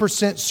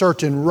 100%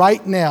 certain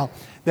right now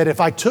that if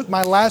I took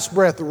my last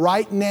breath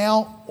right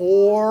now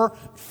or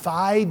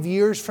 5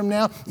 years from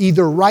now,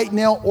 either right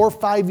now or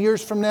 5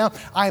 years from now,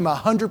 I am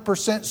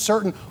 100%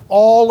 certain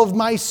all of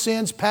my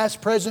sins,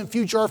 past, present,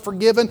 future, are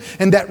forgiven,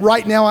 and that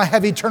right now I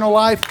have eternal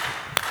life.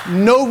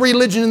 No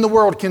religion in the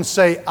world can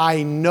say,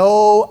 I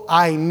know.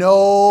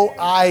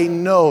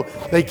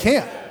 They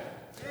can't.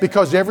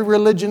 Because every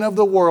religion of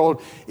the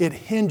world, it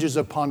hinges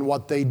upon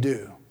what they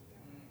do.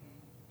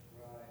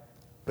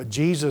 But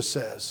Jesus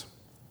says,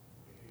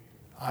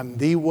 I'm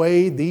the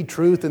way, the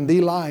truth, and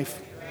the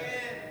life.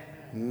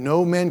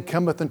 No man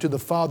cometh unto the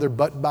Father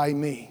but by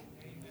me.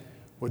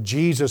 Well,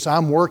 Jesus,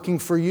 I'm working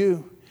for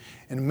you.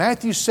 In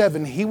Matthew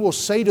 7, He will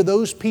say to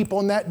those people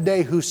in that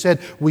day who said,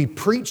 we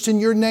preached in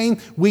your name,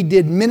 we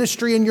did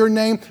ministry in your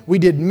name, we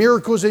did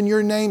miracles in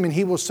your name, and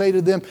He will say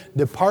to them,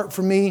 depart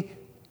from me,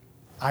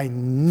 I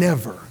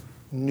never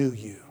knew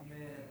you.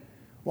 Amen.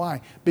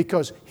 Why?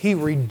 Because He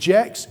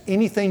rejects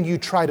anything you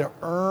try to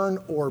earn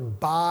or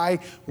buy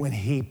when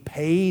He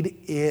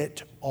paid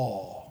it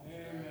all.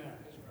 Amen.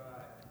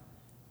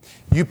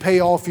 You pay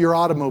off your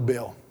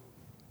automobile.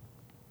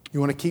 You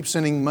want to keep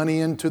sending money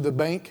into the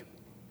bank?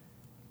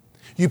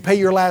 You pay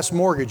your last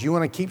mortgage. You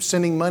want to keep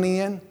sending money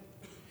in?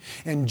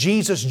 And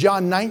Jesus,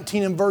 John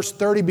 19 and verse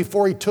 30,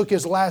 before He took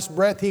His last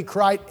breath, He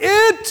cried,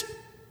 it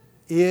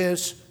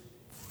is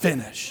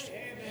finished.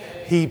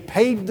 Amen. He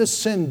paid the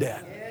sin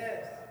debt.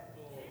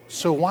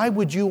 So why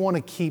would you want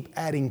to keep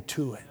adding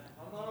to it?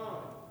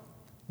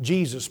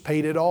 Jesus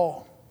paid it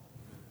all.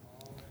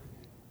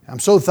 I'm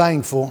so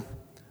thankful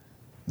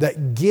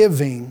that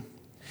giving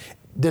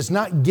does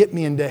not get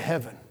me into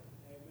heaven.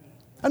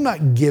 I'm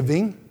not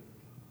giving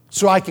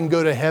so I can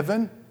go to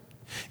heaven.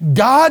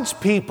 God's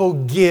people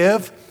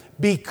give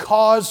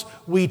because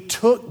we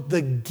took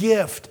the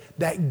gift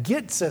that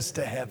gets us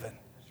to heaven.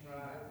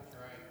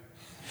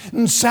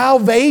 And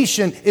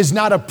salvation is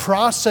not a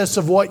process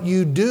of what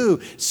you do.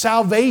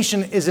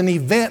 Salvation is an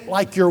event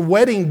like your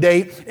wedding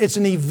date. It's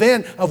an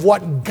event of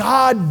what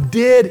God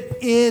did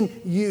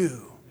in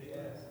you.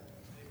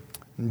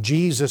 And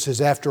Jesus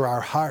is after our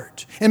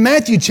heart. In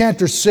Matthew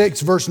chapter 6,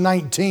 verse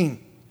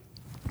 19,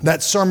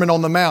 that Sermon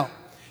on the Mount,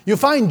 you'll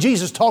find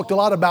Jesus talked a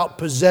lot about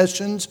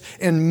possessions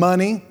and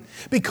money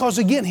because,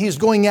 again, He's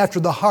going after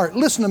the heart.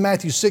 Listen to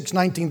Matthew 6,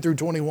 19 through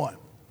 21.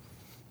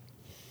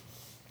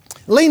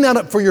 Lay not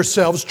up for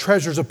yourselves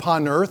treasures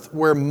upon earth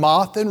where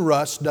moth and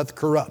rust doth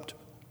corrupt,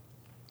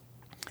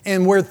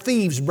 and where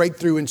thieves break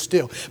through and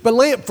steal. But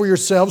lay up for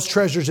yourselves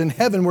treasures in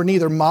heaven where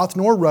neither moth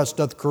nor rust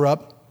doth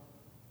corrupt,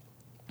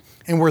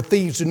 and where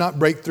thieves do not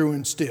break through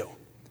and steal.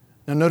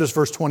 Now notice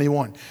verse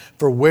 21.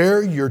 For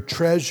where your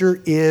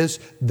treasure is,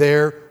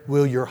 there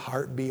will your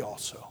heart be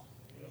also.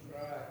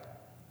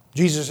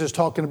 Jesus is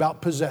talking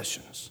about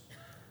possessions.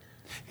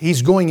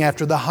 He's going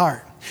after the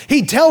heart.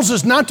 He tells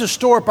us not to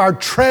store up our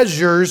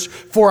treasures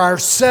for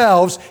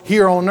ourselves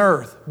here on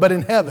earth, but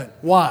in heaven.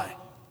 Why?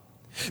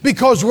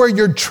 Because where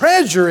your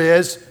treasure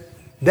is,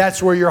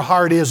 that's where your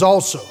heart is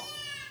also.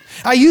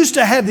 I used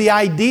to have the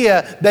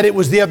idea that it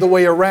was the other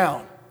way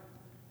around.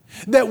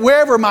 That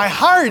wherever my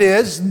heart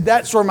is,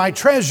 that's where my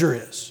treasure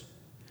is.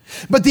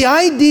 But the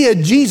idea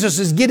Jesus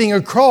is getting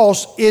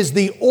across is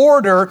the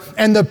order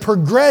and the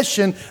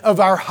progression of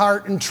our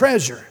heart and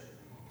treasure.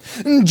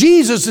 And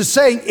Jesus is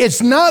saying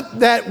it's not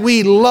that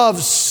we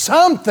love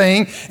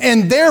something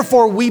and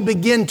therefore we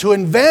begin to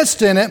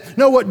invest in it.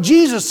 No, what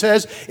Jesus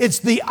says, it's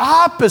the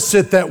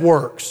opposite that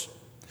works.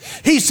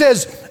 He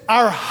says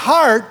our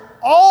heart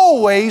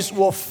always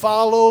will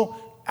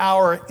follow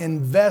our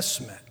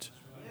investment.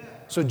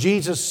 So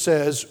Jesus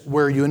says,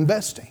 where are you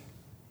investing?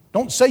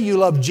 Don't say you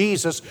love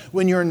Jesus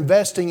when you're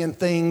investing in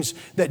things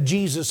that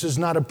Jesus does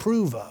not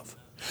approve of.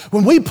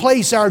 When we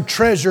place our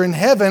treasure in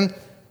heaven,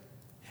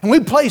 and we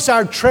place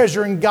our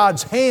treasure in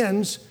God's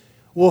hands,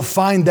 we'll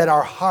find that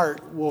our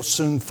heart will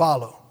soon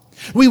follow.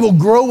 We will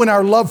grow in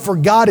our love for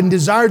God and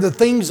desire the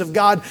things of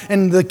God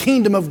and the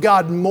kingdom of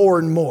God more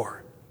and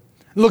more.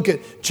 Look at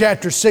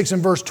chapter 6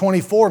 and verse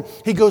 24.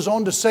 He goes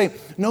on to say,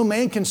 no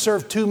man can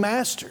serve two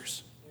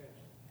masters.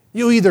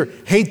 You either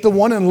hate the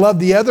one and love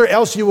the other,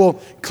 else you will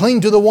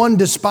cling to the one,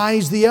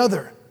 despise the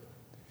other.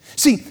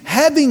 See,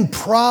 having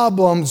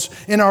problems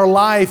in our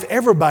life,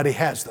 everybody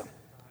has them.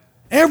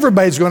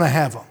 Everybody's going to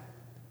have them.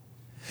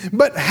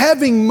 But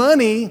having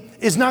money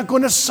is not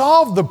going to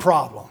solve the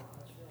problem.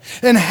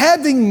 And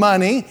having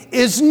money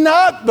is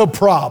not the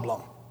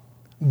problem.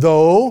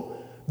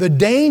 Though the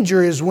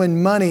danger is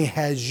when money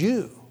has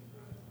you.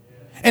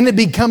 And it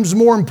becomes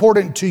more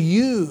important to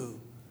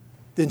you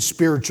than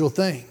spiritual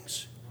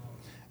things.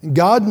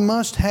 God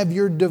must have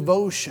your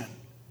devotion.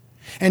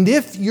 And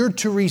if you're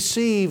to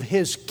receive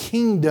His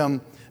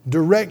kingdom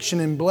direction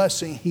and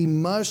blessing, He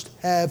must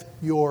have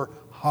your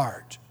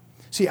heart.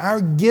 See,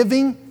 our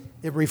giving,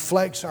 it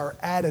reflects our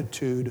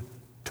attitude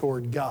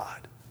toward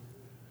God.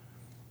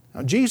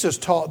 Now, Jesus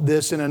taught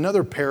this in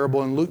another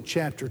parable in Luke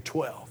chapter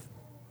 12.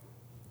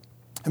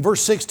 In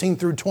verse 16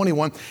 through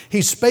 21,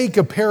 He spake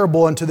a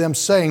parable unto them,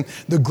 saying,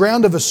 The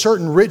ground of a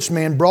certain rich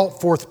man brought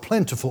forth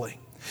plentifully.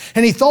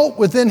 And he thought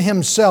within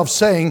himself,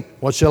 saying,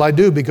 What shall I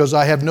do, because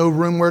I have no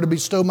room where to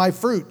bestow my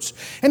fruits?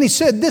 And he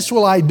said, This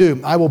will I do.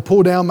 I will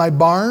pull down my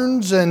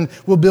barns and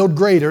will build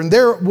greater, and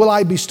there will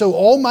I bestow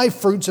all my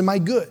fruits and my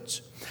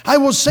goods. I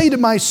will say to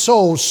my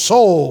soul,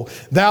 Soul,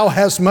 thou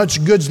hast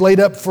much goods laid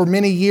up for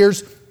many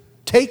years.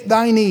 Take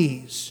thine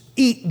ease,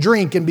 eat,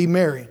 drink, and be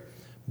merry.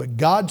 But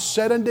God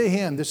said unto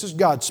him, this is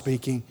God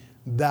speaking,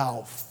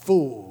 Thou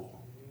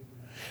fool,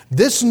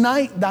 this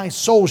night thy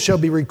soul shall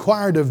be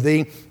required of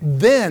thee.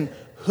 Then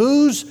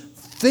whose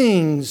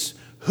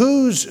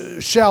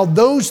shall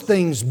those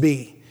things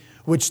be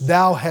which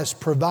thou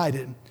hast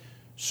provided?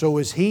 So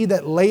is he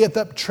that layeth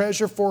up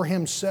treasure for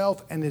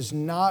himself and is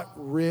not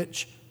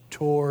rich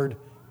toward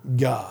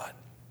God.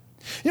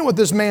 You know what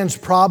this man's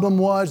problem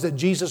was that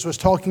Jesus was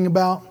talking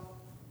about?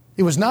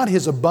 It was not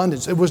his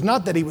abundance. It was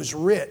not that he was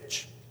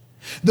rich.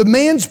 The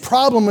man's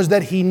problem was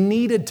that he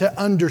needed to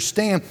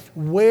understand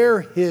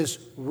where his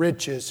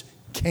riches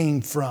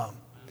came from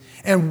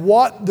and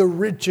what the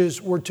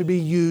riches were to be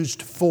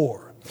used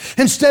for.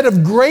 Instead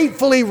of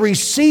gratefully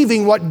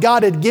receiving what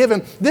God had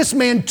given, this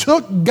man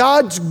took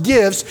God's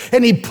gifts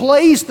and he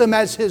placed them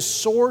as his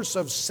source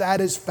of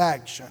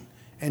satisfaction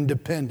and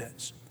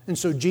dependence. And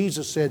so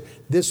Jesus said,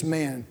 this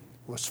man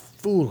was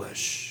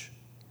foolish.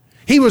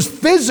 He was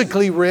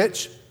physically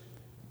rich,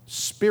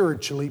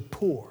 spiritually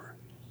poor.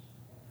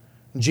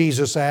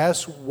 Jesus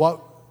asked,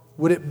 what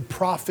would it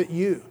profit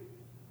you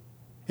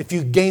if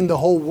you gain the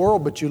whole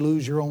world but you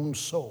lose your own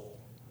soul?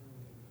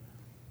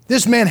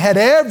 This man had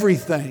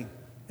everything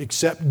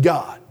except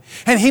God.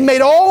 And he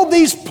made all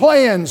these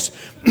plans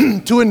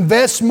to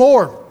invest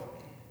more,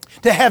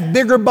 to have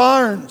bigger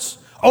barns,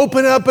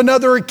 open up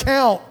another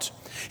account.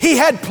 He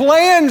had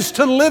plans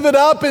to live it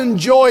up and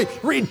enjoy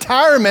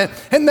retirement.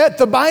 And that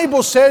the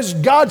Bible says,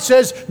 God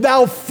says,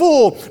 thou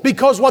fool,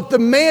 because what the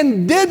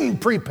man didn't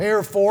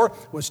prepare for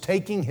was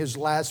taking his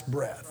last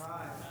breath.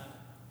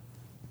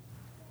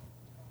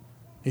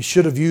 He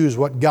should have used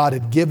what God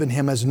had given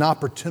him as an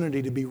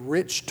opportunity to be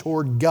rich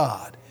toward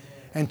God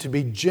and to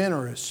be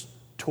generous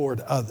toward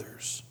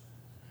others.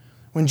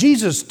 When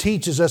Jesus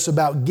teaches us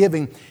about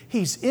giving,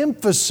 He's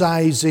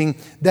emphasizing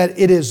that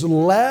it is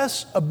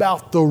less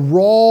about the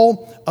raw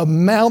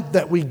amount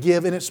that we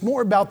give, and it's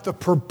more about the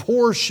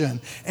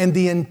proportion and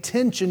the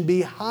intention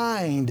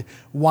behind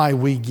why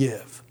we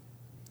give.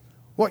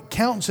 What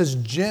counts as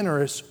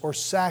generous or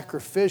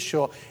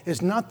sacrificial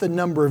is not the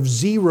number of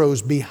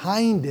zeros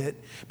behind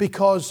it,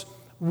 because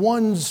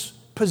one's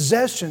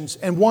possessions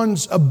and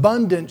one's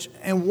abundance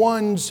and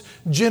one's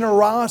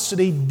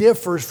generosity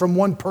differs from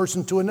one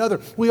person to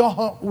another. We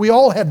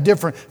all have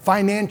different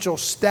financial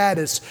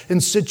status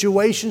and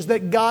situations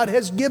that God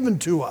has given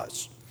to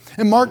us.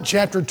 In Mark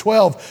chapter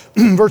 12,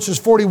 verses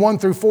 41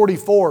 through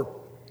 44,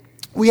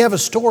 we have a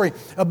story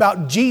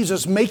about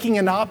Jesus making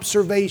an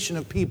observation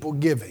of people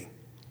giving.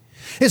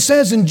 It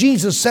says, And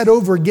Jesus sat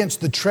over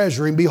against the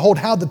treasury, and behold,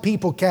 how the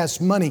people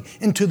cast money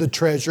into the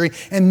treasury,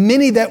 and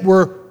many that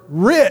were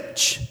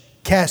rich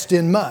cast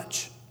in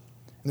much.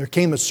 And there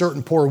came a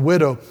certain poor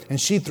widow, and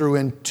she threw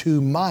in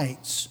 2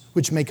 mites,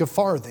 which make a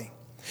farthing.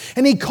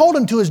 And he called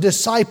unto his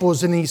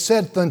disciples, and he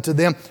said unto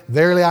them,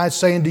 Verily I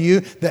say unto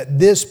you, that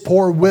this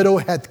poor widow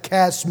hath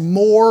cast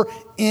more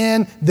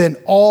in than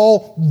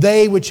all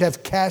they which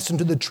have cast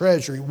into the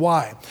treasury.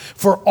 Why?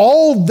 For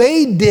all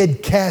they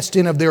did cast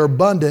in of their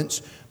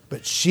abundance,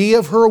 but she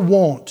of her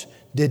want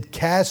did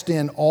cast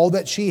in all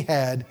that she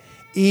had,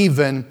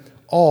 even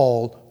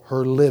all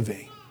her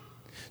living.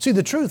 See,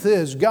 the truth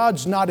is,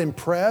 God's not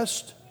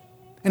impressed,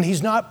 and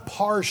He's not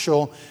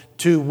partial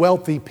to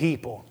wealthy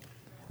people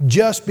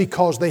just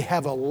because they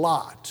have a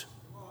lot.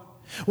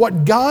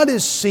 What God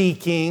is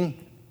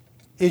seeking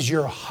is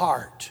your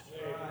heart.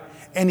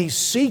 And He's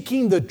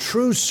seeking the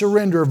true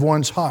surrender of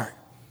one's heart.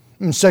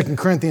 In 2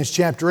 Corinthians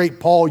chapter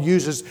 8, Paul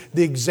uses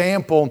the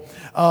example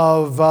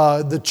of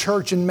the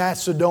church in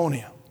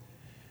Macedonia.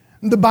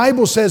 The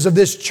Bible says of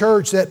this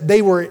church that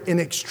they were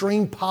in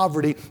extreme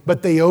poverty,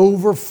 but they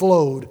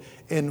overflowed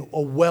in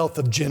a wealth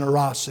of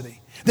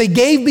generosity. They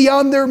gave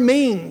beyond their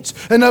means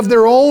and of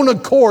their own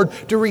accord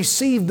to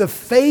receive the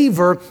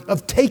favor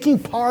of taking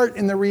part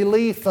in the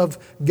relief of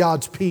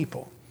God's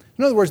people.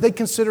 In other words, they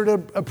considered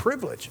it a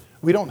privilege.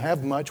 We don't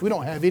have much, we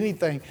don't have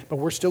anything, but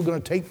we're still going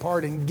to take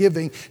part in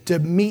giving to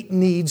meet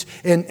needs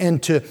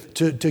and to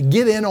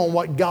get in on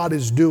what God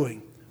is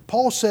doing.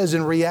 Paul says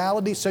in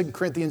reality, 2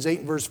 Corinthians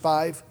 8 verse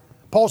 5,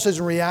 Paul says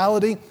in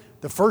reality,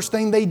 the first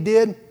thing they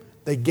did,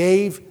 they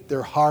gave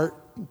their heart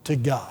to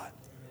God.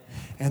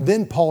 And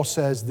then Paul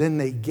says, then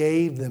they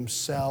gave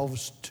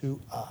themselves to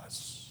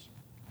us.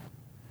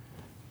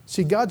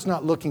 See, God's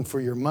not looking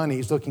for your money.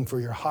 He's looking for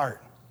your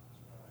heart.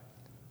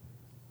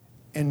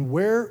 And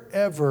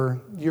wherever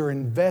you're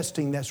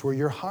investing, that's where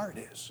your heart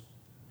is.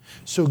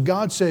 So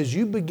God says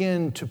you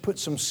begin to put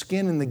some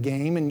skin in the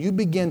game and you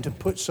begin to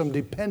put some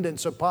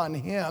dependence upon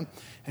Him,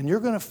 and you're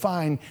going to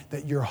find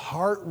that your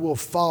heart will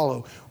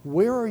follow.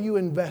 Where are you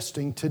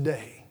investing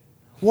today?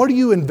 What are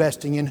you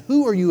investing in?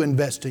 Who are you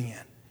investing in?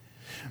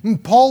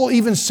 And Paul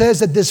even says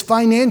that this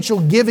financial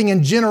giving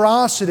and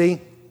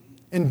generosity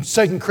in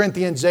 2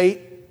 Corinthians 8,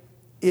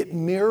 it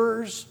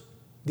mirrors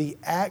the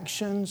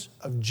actions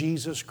of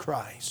Jesus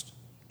Christ.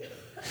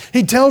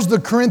 He tells the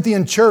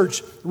Corinthian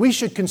church, we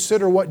should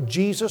consider what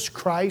Jesus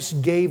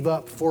Christ gave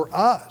up for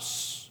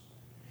us.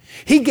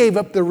 He gave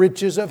up the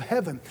riches of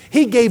heaven.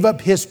 He gave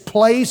up His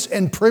place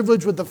and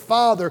privilege with the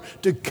Father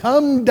to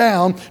come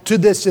down to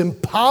this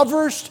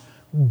impoverished,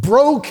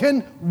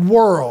 broken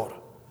world.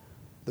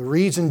 The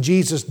reason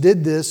Jesus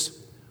did this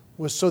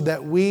was so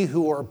that we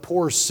who are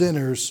poor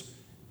sinners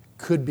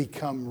could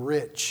become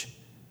rich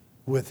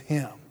with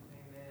Him.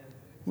 Amen.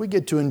 We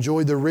get to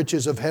enjoy the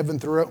riches of heaven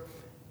through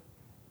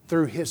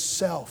His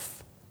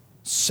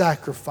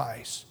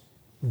self-sacrifice,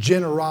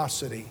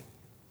 generosity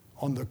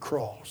on the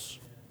cross.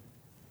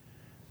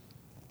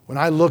 When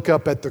I look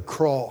up at the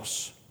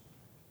cross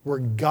where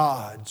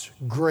God's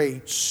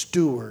great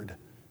steward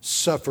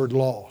suffered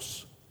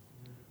loss.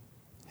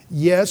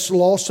 Yes,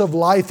 loss of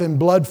life and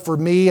blood for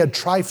me, a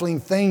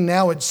trifling thing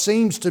now it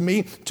seems to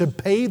me to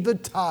pay the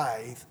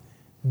tithe,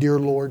 dear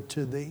Lord,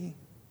 to Thee.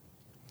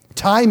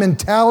 Time and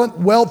talent,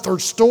 wealth or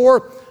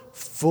store,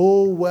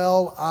 full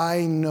well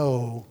I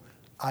know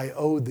I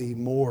owe Thee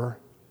more.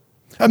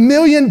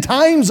 1,000,000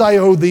 times I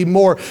owe Thee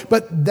more.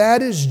 But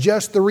that is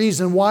just the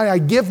reason why I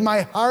give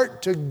my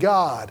heart to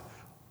God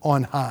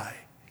on high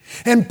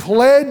and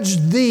pledge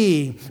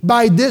Thee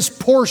by this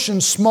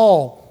portion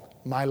small,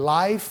 my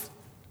life,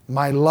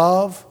 my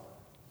love,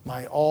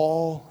 my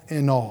all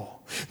in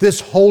all. This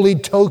holy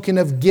token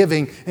of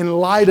giving in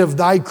light of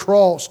Thy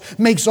cross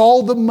makes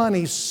all the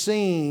money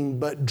seem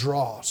but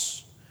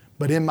dross.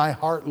 But in my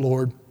heart,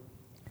 Lord,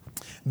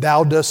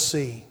 Thou dost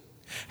see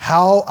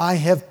how I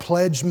have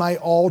pledged my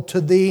all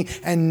to Thee,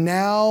 and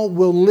now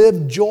will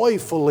live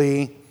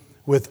joyfully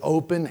with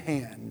open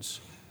hands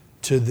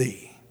to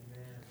Thee.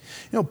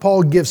 You know,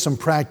 Paul gives some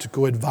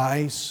practical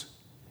advice.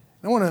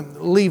 I want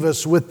to leave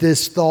us with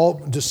this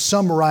thought to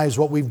summarize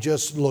what we've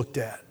just looked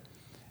at.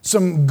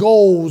 Some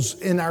goals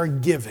in our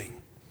giving.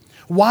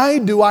 Why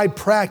do I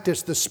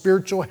practice the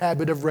spiritual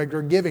habit of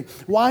regular giving?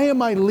 Why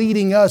am I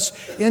leading us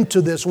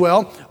into this?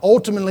 Well,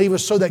 ultimately it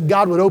was so that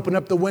God would open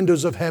up the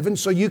windows of heaven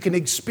so you can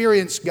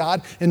experience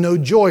God and know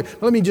joy.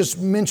 Let me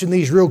just mention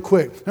these real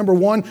quick. Number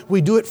one,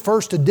 we do it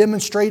first to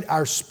demonstrate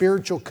our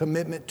spiritual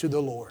commitment to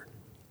the Lord.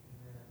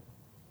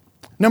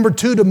 Number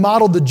two, to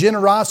model the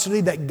generosity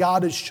that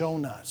God has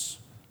shown us.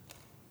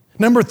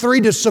 Number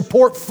three, to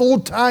support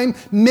full-time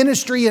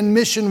ministry and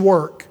mission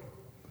work.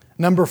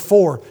 Number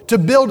four, to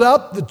build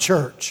up the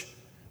church.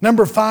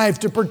 Number five,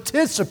 to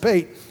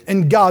participate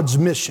in God's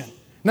mission.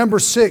 Number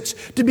six,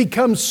 to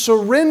become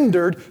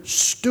surrendered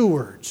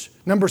stewards.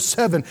 Number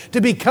seven,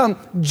 to become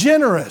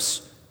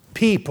generous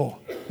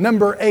people.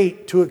 Number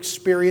eight, to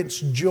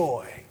experience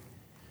joy.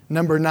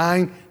 Number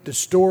nine, to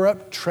store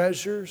up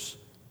treasures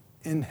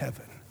in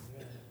heaven.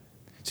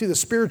 See, the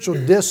spiritual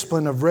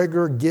discipline of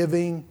regular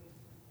giving,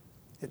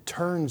 it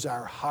turns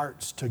our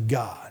hearts to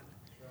God.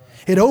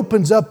 It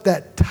opens up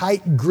that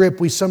tight grip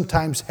we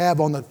sometimes have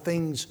on the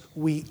things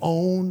we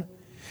own,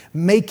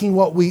 making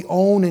what we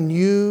own and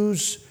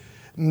use,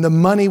 and the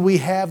money we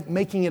have,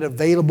 making it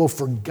available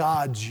for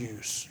God's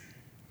use.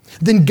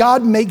 Then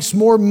God makes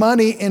more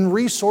money and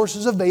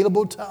resources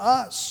available to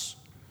us.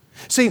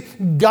 See,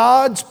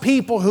 God's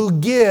people who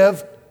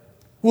give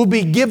will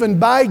be given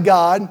by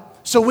God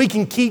so we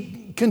can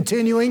keep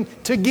continuing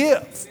to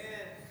give.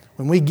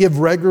 When we give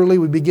regularly,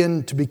 we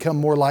begin to become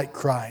more like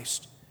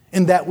Christ.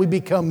 In that we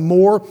become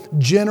more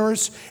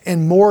generous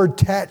and more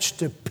attached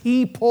to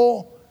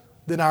people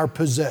than our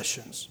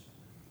possessions.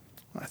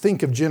 When I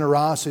think of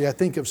generosity, I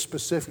think of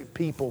specific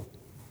people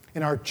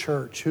in our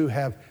church who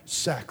have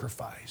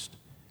sacrificed.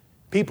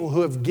 People who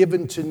have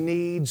given to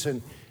needs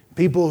and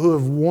people who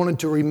have wanted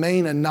to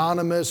remain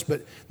anonymous,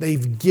 but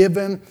they've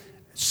given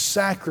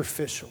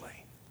sacrificially.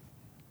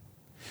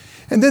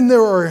 And then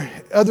there are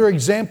other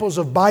examples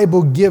of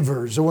Bible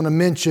givers. I want to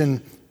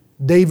mention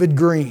David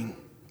Green,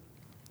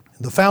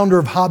 the founder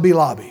of Hobby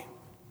Lobby.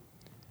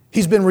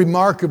 He's been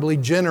remarkably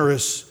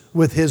generous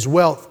with his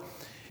wealth.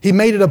 He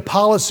made it a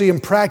policy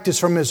and practice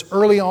from his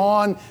early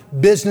on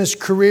business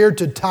career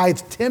to tithe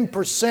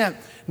 10%,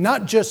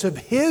 not just of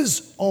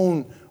his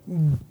own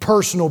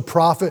personal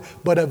profit,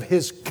 but of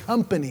his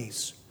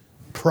company's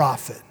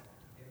profit.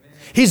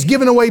 He's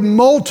given away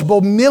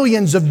multiple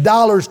millions of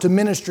dollars to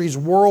ministries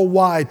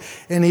worldwide,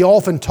 and he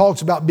often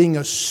talks about being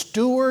a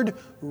steward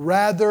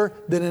rather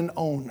than an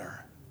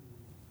owner.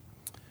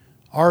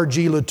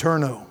 R.G.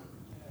 Letourneau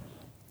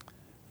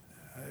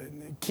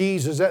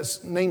Keys, does that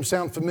name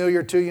sound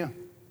familiar to you?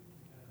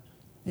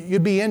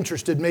 You'd be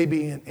interested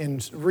maybe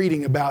in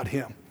reading about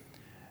him.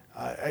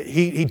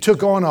 He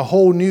took on a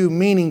whole new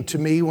meaning to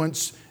me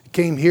once I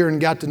came here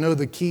and got to know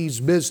the Keys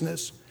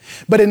business.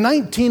 But in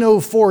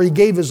 1904, he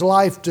gave his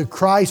life to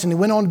Christ and he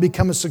went on to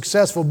become a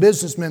successful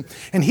businessman.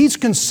 And he's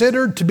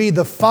considered to be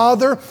the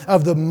father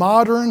of the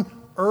modern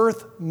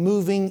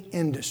earth-moving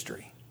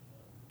industry.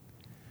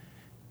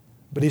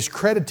 But he's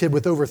credited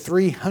with over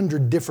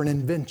 300 different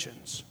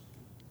inventions.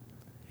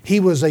 He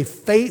was a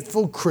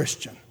faithful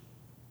Christian.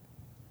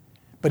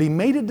 But he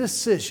made a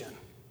decision.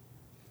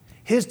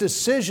 His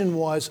decision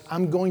was,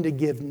 I'm going to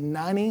give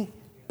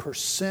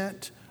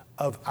 90%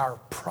 of our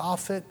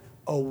profit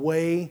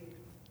away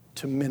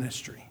to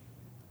ministry.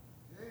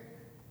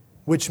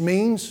 Which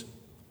means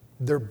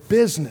their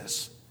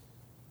business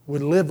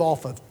would live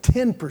off of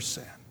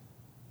 10%.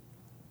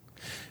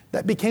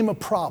 That became a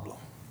problem.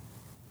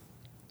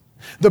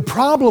 The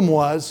problem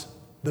was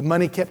the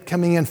money kept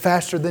coming in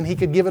faster than he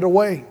could give it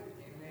away.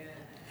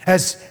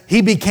 As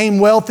he became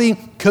wealthy,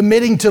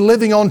 committing to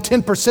living on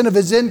 10% of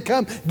his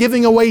income,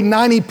 giving away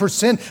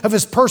 90% of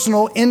his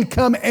personal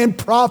income and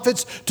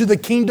profits to the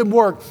kingdom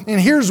work. And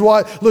here's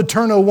what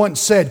Letourneau once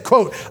said,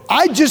 quote,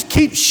 I just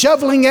keep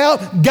shoveling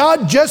out,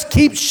 God just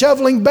keeps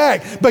shoveling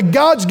back. But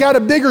God's got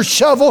a bigger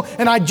shovel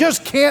and I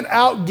just can't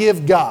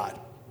outgive God.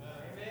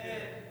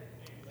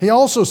 He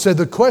also said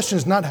the question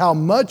is not how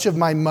much of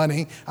my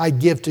money I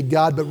give to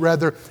God, but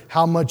rather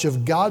how much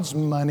of God's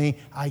money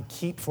I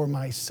keep for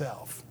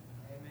myself.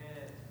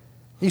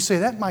 You say,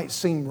 that might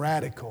seem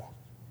radical.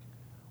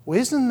 Well,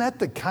 isn't that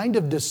the kind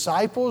of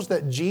disciples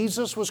that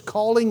Jesus was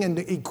calling and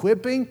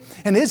equipping?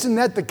 And isn't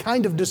that the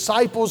kind of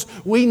disciples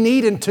we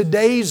need in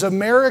today's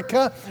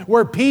America,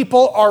 where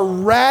people are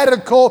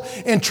radical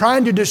and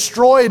trying to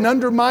destroy and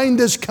undermine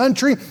this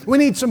country? We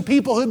need some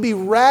people who'd be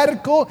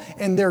radical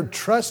and they're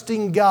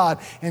trusting God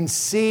and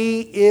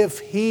see if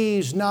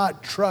He's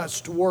not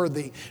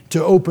trustworthy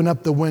to open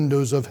up the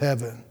windows of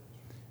heaven.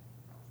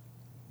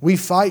 We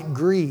fight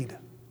greed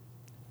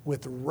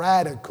with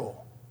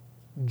radical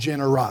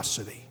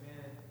generosity.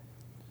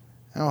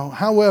 Now,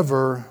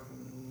 however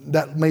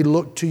that may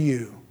look to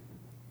you,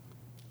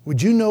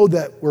 would you know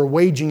that we're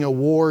waging a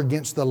war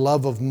against the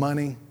love of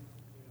money?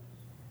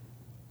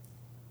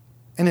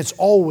 And it's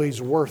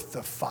always worth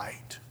the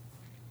fight.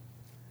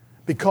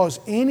 Because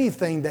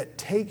anything that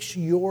takes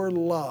your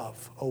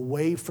love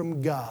away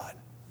from God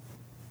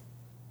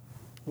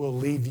will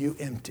leave you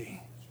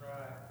empty.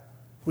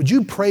 Would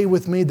you pray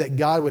with me that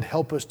God would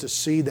help us to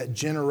see that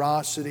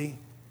generosity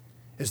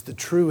is the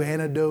true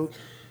antidote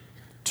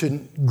to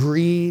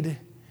greed,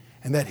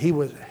 and that He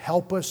would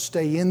help us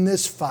stay in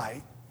this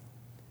fight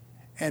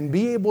and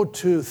be able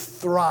to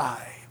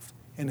thrive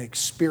in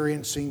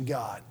experiencing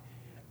God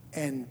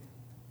and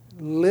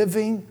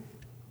living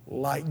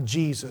like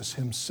Jesus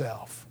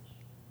Himself.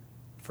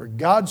 For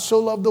God so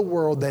loved the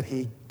world that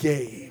He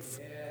gave.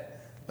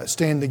 Let's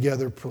stand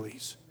together,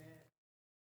 please.